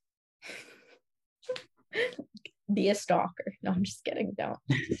their, be a stalker. No, I'm just kidding. Don't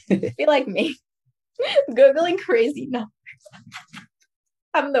be like me. Googling crazy numbers.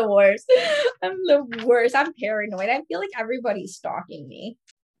 I'm the worst. I'm paranoid. I feel like everybody's stalking me.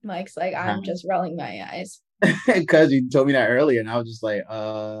 Mike's like, I'm just rolling my eyes. Because you told me that earlier, and I was just like,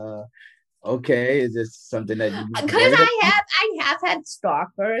 okay, is this something that you? Because I have had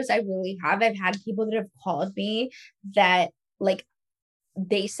stalkers. I really have. I've had people that have called me that, like,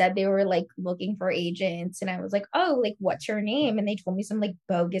 they said they were like looking for agents, and I was like, oh, like, what's your name? And they told me some like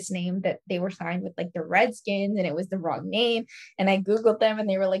bogus name that they were signed with like the Redskins, and it was the wrong name. And I Googled them, and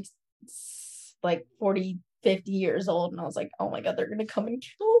they were like 40, 50 years old. And I was like, oh my God, they're gonna come and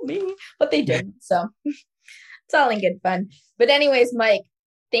kill me. But they didn't. So it's all in good fun. But anyways, Mike,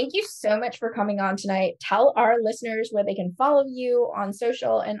 thank you so much for coming on tonight. Tell our listeners where they can follow you on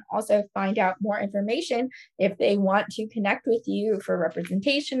social, and also find out more information if they want to connect with you for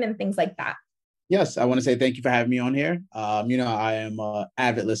representation and things like that. Yes, I want to say thank you for having me on here. I am an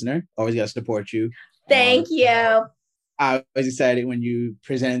avid listener. Always got to support you. Thank you. I was excited when you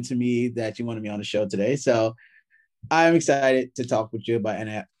presented to me that you wanted me on the show today. So I'm excited to talk with you about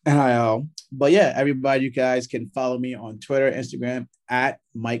NIL. But yeah, everybody, you guys can follow me on Twitter, Instagram at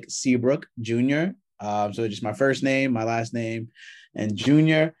Mike Seabrook Jr. So just my first name, my last name, and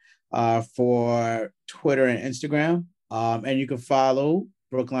Jr. For Twitter and Instagram. And you can follow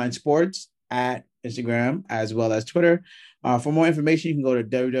Brookline Sports at Instagram as well as Twitter. For more information, you can go to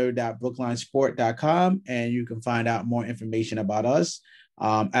www.brooklinesport.com, and you can find out more information about us,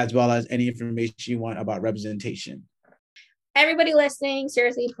 as well as any information you want about representation. Everybody listening,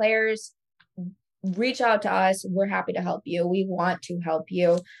 seriously, players, reach out to us. We're happy to help you. We want to help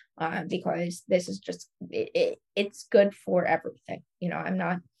you because this is just, it's good for everything. I'm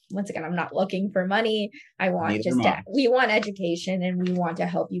not looking for money. We want education, and we want to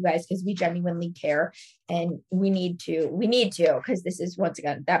help you guys because we genuinely care, and we need to, because this is, once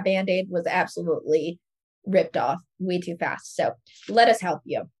again, that Band-Aid was absolutely ripped off way too fast. So let us help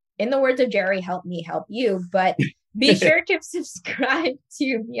you. In the words of Jerry, help me help you. But be sure to subscribe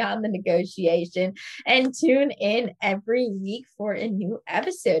to Beyond the Negotiation and tune in every week for a new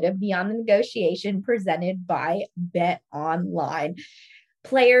episode of Beyond the Negotiation presented by Bet Online.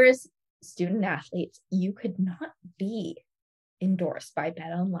 Players, student athletes, you could not be endorsed by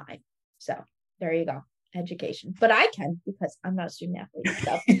Bet Online. So there you go. Education. But I can, because I'm not a student athlete.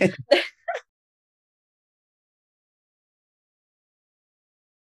 So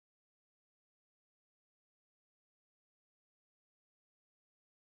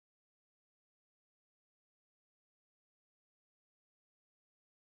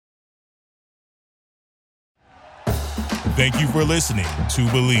Thank you for listening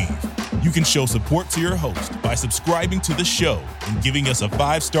to Believe. You can show support to your host by subscribing to the show and giving us a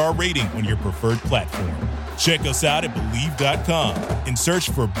 5-star rating on your preferred platform. Check us out at Believe.com and search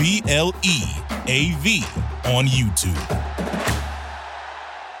for BLEAV on YouTube.